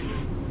air?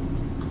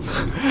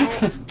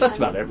 That's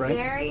about it, right?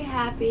 Very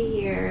happy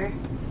here.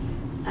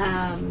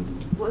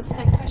 What was the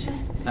second question?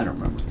 I don't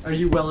remember. Are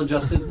you well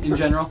adjusted in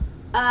general?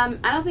 I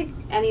don't think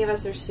any of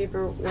us are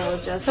super well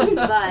adjusted,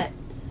 but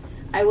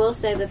I will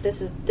say that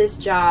this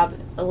job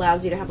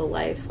allows you to have a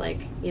life. Like,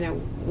 we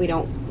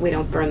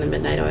don't burn the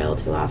midnight oil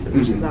too often,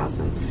 which is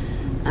awesome.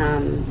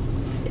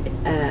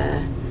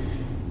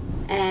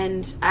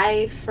 and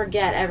I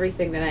forget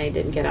everything that I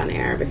didn't get on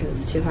air because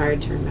it's too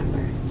hard to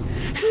remember.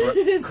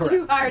 It's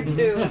too hard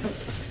to.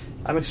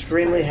 I'm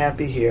extremely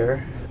happy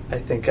here. I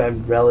think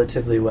I'm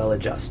relatively well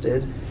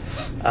adjusted.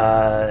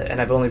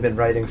 And I've only been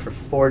writing for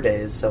 4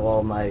 days, so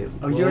all my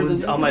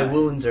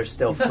wounds are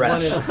still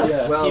fresh.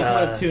 Well, he's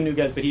one of two new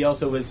guys, but he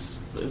also was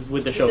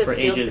with the show for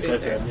ages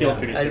as a field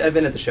producer. I've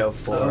been at the show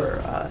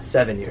for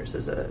 7 years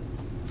as a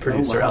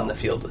producer out in the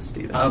field with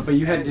Steven. But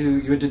you had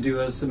to do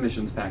a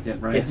submissions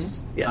packet, right?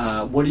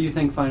 Yes. What do you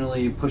think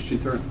finally pushed you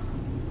through?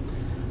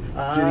 Do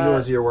you think it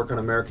was your work on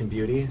American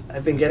Beauty?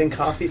 I've been getting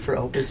coffee for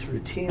Opus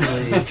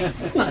routinely.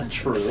 That's not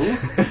true.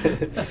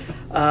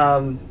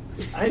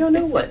 I don't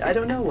know what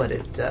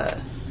it.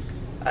 The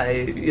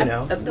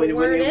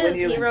word is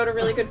he wrote a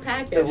really good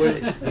packet.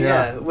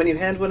 When you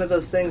hand one of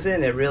those things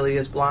in, it really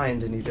is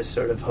blind, and you just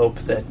sort of hope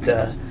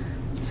that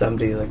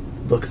somebody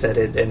looks at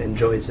it and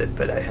enjoys it.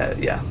 But I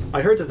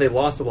heard that they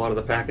lost a lot of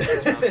the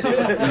packets.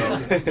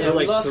 There are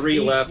like 3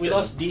 left. We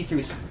lost D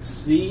through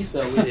C,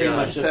 so we pretty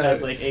much just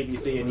had like A, B,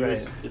 C, and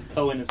it's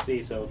Cohen is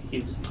C, so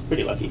he's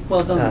pretty lucky.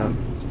 Well done.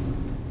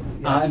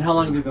 And how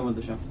long have you been with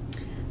the show?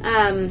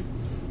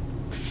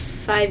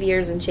 5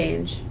 years and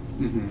change.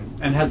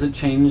 Mm-hmm. And has it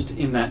changed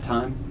in that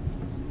time?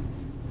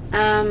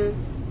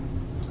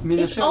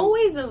 It's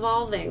always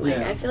evolving.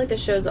 I feel like the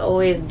show's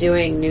always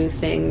doing new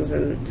things,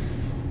 and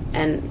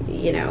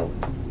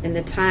in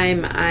the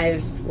time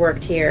I've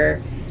worked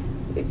here,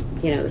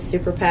 the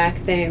Super PAC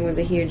thing was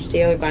a huge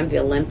deal. We've gone to the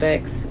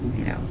Olympics.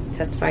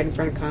 Testified in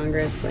front of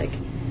Congress. Iraq.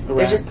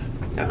 There's just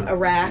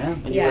Iraq.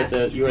 Yeah.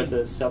 And you were at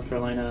the South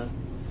Carolina.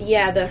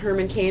 Yeah, the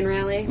Herman Cain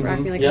rally, Rock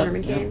Me Like a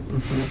Herman Cain.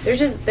 Mm-hmm.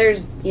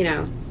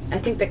 I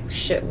think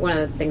one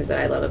of the things that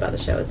I love about the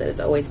show is that it's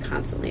always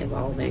constantly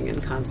evolving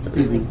and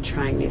constantly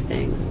trying new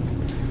things.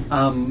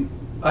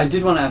 I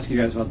did want to ask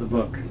you guys about the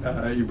book.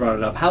 You brought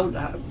it up. How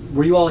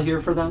were you all here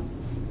for that?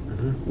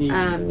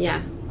 Mm-hmm.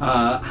 Yeah.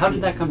 How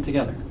did that come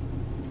together?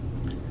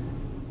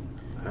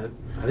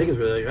 I think it's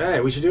really like, hey,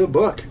 we should do a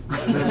book.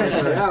 And then they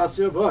said, yeah, let's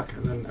do a book.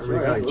 And then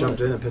everybody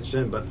jumped in and pitched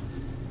in. But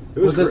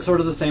was it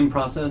sort of the same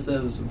process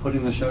as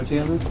putting the show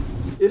together?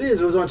 It is.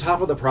 It was on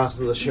top of the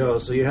process of the show.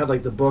 So you had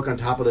the book on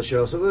top of the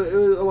show. So it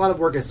was a lot of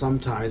work at some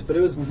times, but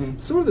it was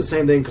sort of the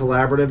same thing,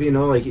 collaborative. You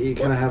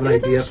kind of have an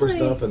idea for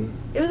stuff, and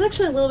it was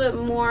actually a little bit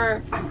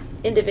more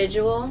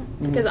individual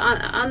because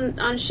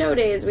on show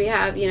days we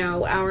have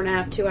hour and a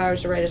half, 2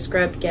 hours to write a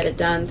script, get it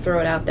done, throw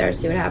it out there,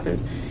 see what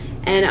happens.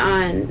 And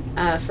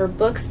on for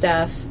book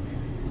stuff,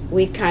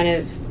 we'd kind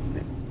of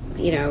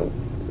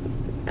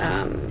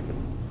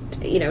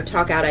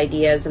talk out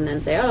ideas and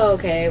then say, oh,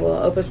 okay,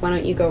 well, Opus, why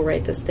don't you go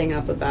write this thing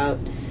up about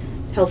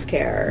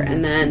healthcare?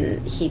 And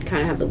then he'd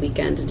kind of have the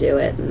weekend to do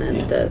it, and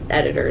then the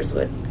editors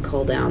would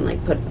cull down,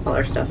 put all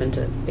our stuff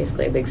into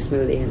basically a big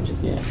smoothie and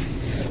just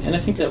And I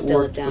think that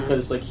worked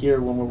because, here,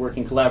 when we're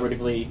working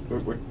collaboratively,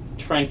 we're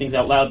trying things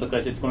out loud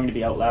because it's going to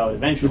be out loud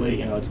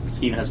eventually.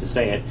 Steven has to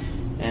say it.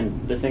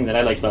 And the thing that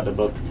I liked about the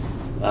book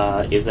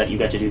is that you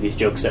got to do these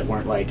jokes that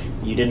weren't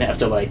you didn't have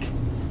to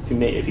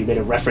if you made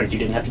a reference, you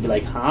didn't have to be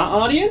like, huh,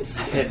 audience?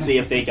 And see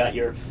if they got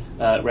your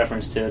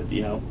reference to,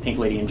 Pink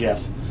Lady and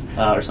Jeff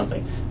or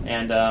something.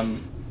 And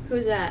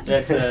who's that?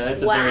 That's a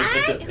what?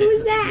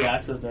 Who's that? Yeah,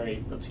 it's a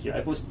very obscure.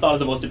 I thought of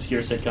the most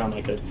obscure sitcom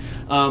I could.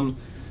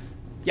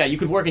 You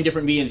could work in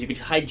different mediums. You could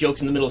hide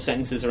jokes in the middle of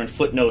sentences or in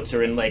footnotes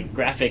or in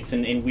graphics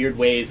and in weird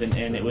ways, and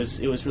it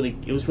was really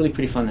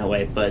pretty fun that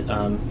way. But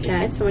I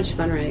had so much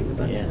fun writing the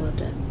book. I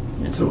loved it.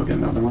 Yeah. So we'll get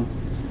another one.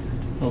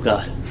 Oh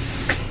God.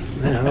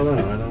 I don't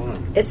know.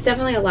 It's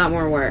definitely a lot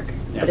more work,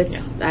 but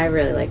I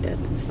really liked it.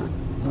 It was fun.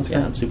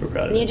 I'm super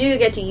proud of it. And you do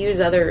get to use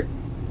other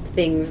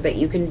things that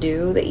you can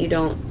do that you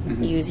don't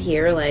use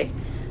here.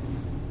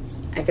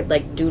 I could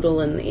doodle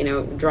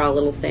and draw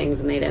little things,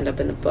 and they'd end up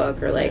in the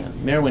book. Or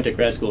Mare went to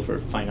grad school for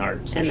fine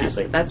art, so and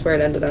that's where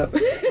it ended up.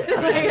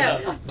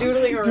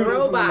 Doodling a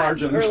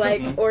robot,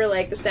 or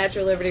the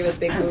Statue of Liberty with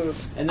big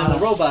boobs. And then the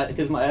robot,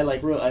 because I'm a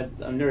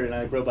nerd and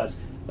I like robots.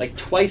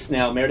 Twice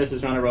now, Meredith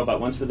has drawn a robot.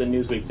 Once for the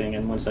Newsweek thing,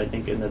 and once I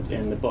think in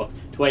the book.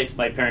 Twice,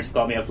 my parents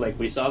called me up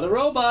we saw the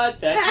robot.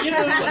 That's you.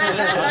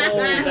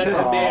 That's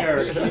a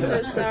bear. I'm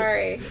so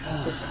sorry.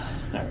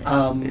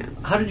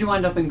 How did you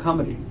wind up in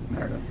comedy,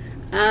 Meredith?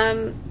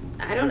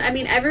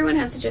 Everyone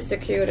has such a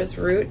circuitous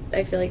route,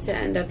 I feel to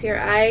end up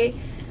here. I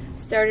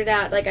started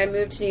out, I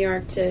moved to New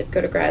York to go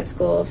to grad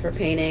school for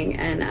painting,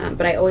 and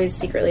but I always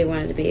secretly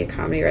wanted to be a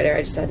comedy writer.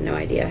 I just had no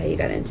idea how you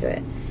got into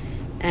it.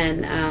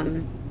 And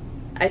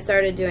I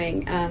started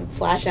doing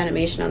flash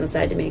animation on the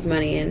side to make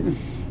money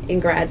in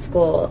grad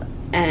school,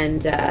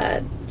 and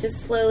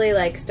just slowly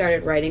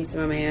started writing some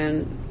of my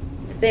own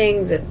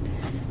things and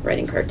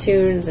writing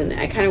cartoons, and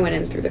I kind of went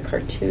in through the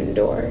cartoon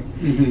door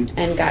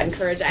and got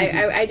encouraged.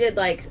 I did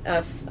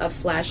a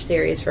flash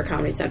series for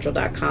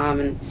ComedyCentral.com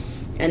and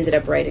ended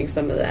up writing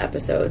some of the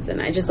episodes,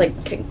 and I just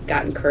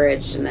got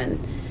encouraged, and then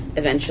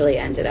eventually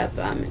ended up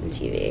in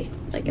TV.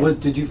 What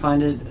did you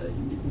find it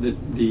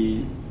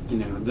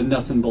the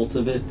nuts and bolts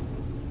of it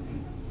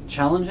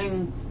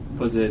challenging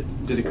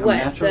Did it come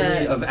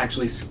naturally of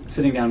actually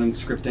sitting down and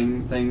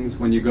scripting things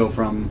when you go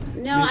from?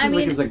 No, it seems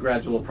like it's a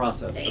gradual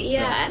process.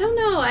 Yeah, I don't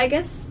know. I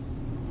guess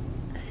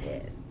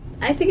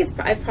I think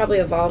I've probably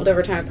evolved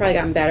over time. I've probably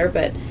gotten better,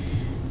 but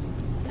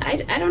I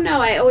don't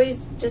know. I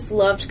always just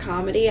loved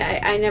comedy.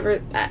 I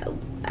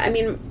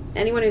mean,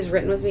 anyone who's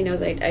written with me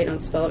knows I don't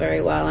spell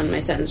very well, and my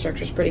sentence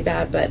structure is pretty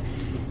bad. But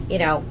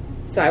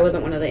so I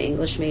wasn't one of the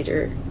English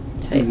major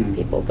type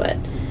people. But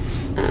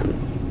I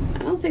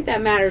don't think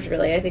that matters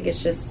really. I think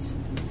it's just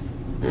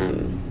I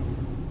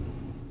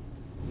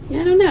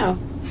don't know.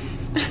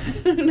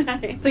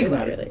 Think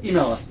about it.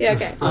 Email us. Yeah.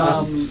 Okay.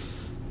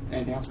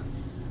 Anything else?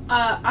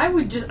 I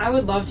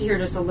would love to hear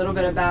just a little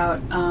bit about.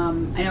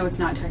 I know it's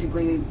not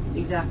technically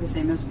exactly the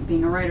same as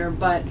being a writer,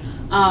 but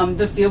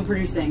the field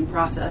producing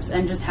process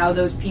and just how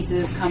those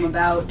pieces come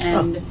about.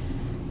 And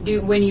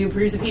when you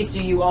produce a piece,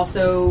 do you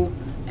also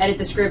edit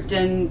the script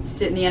and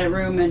sit in the edit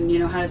room? And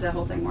how does that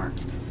whole thing work?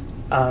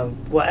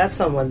 Well, as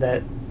someone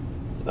that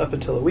up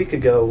until a week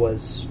ago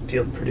was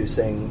field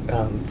producing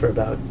for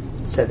about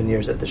 7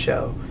 years at the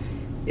show,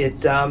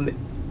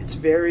 it's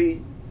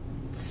very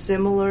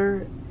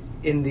similar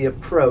in the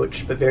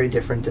approach, but very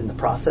different in the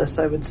process,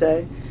 I would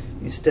say.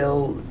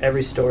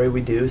 Every story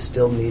we do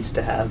still needs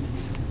to have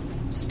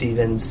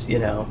Steven's,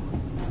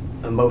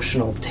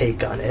 emotional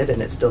take on it,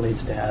 and it still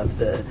needs to have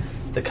the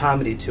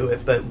comedy to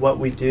it, but what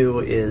we do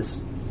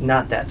is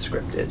not that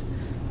scripted.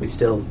 We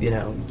still,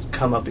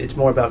 it's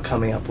more about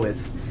coming up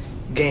with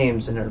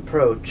games and an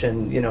approach,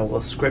 and,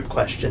 we'll script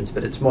questions,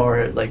 but it's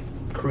more like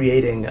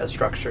creating a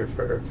structure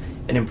for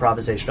an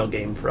improvisational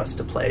game for us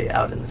to play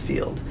out in the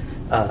field.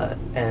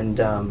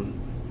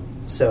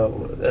 So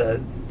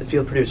the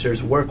field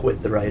producers work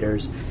with the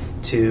writers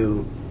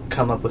to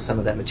come up with some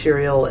of that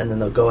material, and then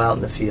they'll go out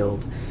in the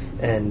field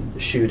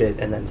and shoot it,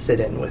 and then sit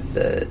in with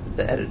the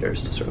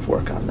editors to sort of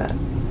work on that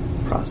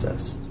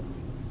process.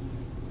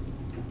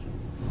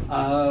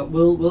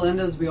 We'll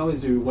end as we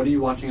always do. What are you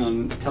watching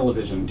on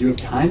television? Do you have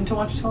time to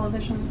watch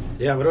television?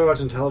 Yeah, what do I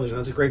watch on television?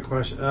 That's a great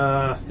question.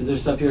 Is there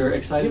stuff you're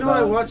excited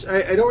about? What I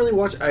watch? I don't really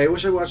watch. I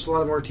wish I watched a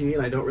lot more TV,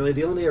 and I don't really.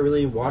 The only thing I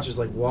really watch is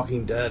like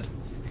Walking Dead,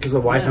 because the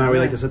wife and I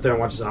like to sit there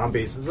and watch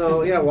zombies.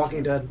 So yeah,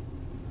 Walking Dead.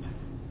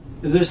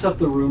 Is there stuff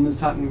The Room is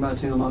talking about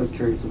too? I'm always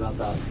curious about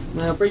that.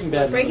 No, Breaking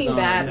Bad. Breaking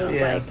Bad was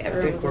like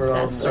everyone was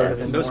obsessed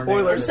with. No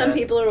spoilers. And some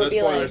people would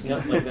be like,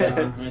 Yep, like that,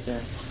 right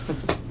there.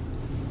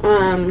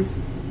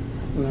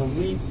 Well,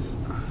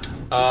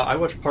 I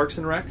watch Parks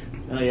and Rec.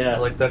 Oh yeah, I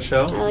like that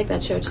show. I like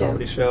that show too.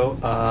 Comedy show.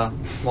 I'm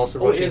also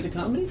watching is it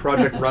comedy?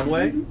 Project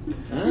Runway.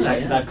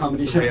 That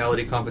comedy It's show. a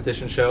reality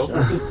competition show.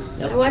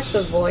 I watched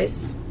The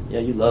Voice. Yeah,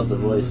 you love The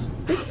Voice.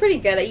 It's pretty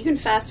good. You can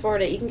fast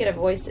forward it. You can get a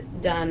voice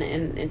done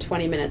in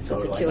 20 minutes.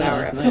 That's a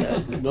 2-hour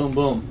episode. Nice. Boom,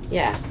 boom.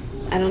 Yeah.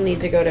 I don't need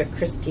to go to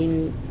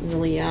Christine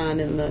Milian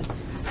in the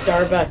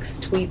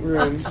Starbucks tweet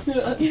room.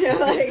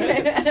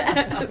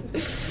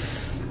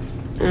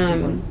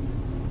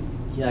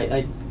 Yeah,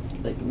 I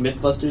like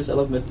Mythbusters. I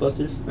love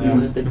Mythbusters.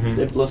 Yeah.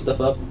 They blow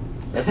stuff up.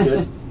 That's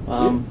good.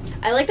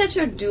 I like that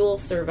show Dual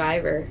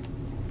Survivor.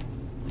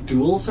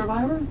 Dual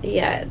Survivor?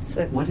 Yeah,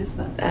 what is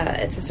that?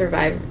 It's a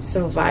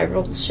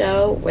survival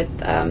show with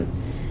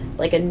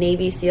like a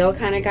Navy SEAL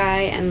kind of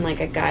guy and like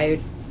a guy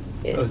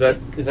who Is that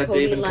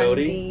Dave and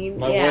Cody?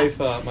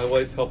 Lundeen. My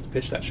wife helped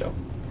pitch that show.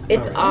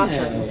 It's All right.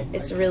 awesome.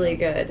 It's really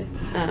good.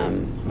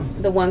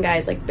 The one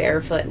guy's like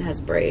barefoot and has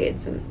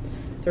braids, and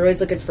they're always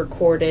looking for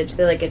cordage.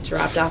 They like get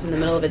dropped off in the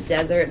middle of a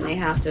desert, and they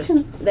have to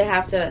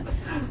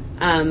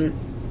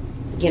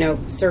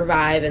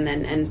survive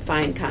and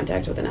find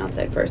contact with an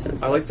outside person.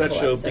 So I like that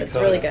show because it's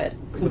really good.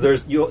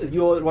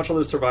 You'll watch all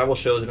those survival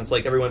shows, and it's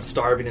like everyone's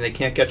starving and they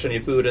can't catch any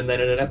food. And then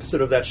in an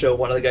episode of that show,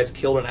 one of the guys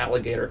killed an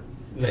alligator.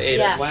 And they ate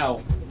Yeah. it.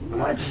 Wow.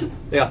 What?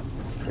 Yeah.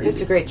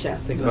 It's a great show.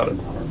 Think about it.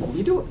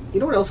 You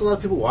know what else a lot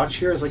of people watch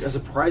here is like a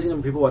surprising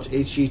number of people watch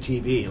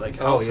HGTV, like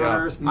House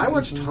Hunters. I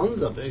watch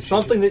tons of it.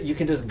 Something that you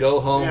can just go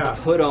home,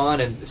 put on,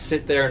 and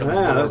sit there and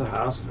absorb. Yeah, there's a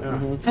house. Yeah.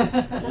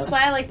 That's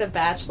why I like The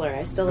Bachelor.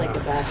 I still like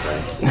The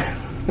Bachelor.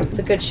 It's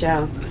a good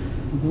show.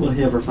 Will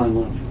he ever find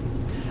love?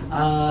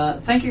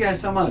 Thank you guys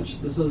so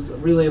much. This was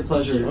really a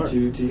pleasure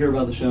to hear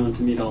about the show and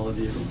to meet all of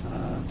you.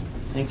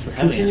 Thanks for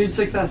having Continued us.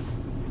 success.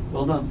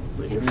 Well done.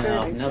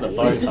 Now the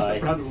bar's high.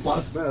 Round of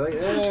applause. We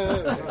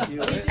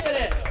did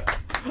it.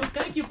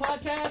 Thank you,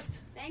 podcast.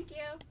 Thank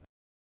you.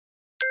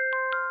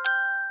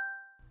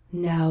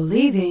 Now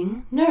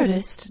leaving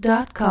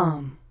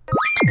Nerdist.com.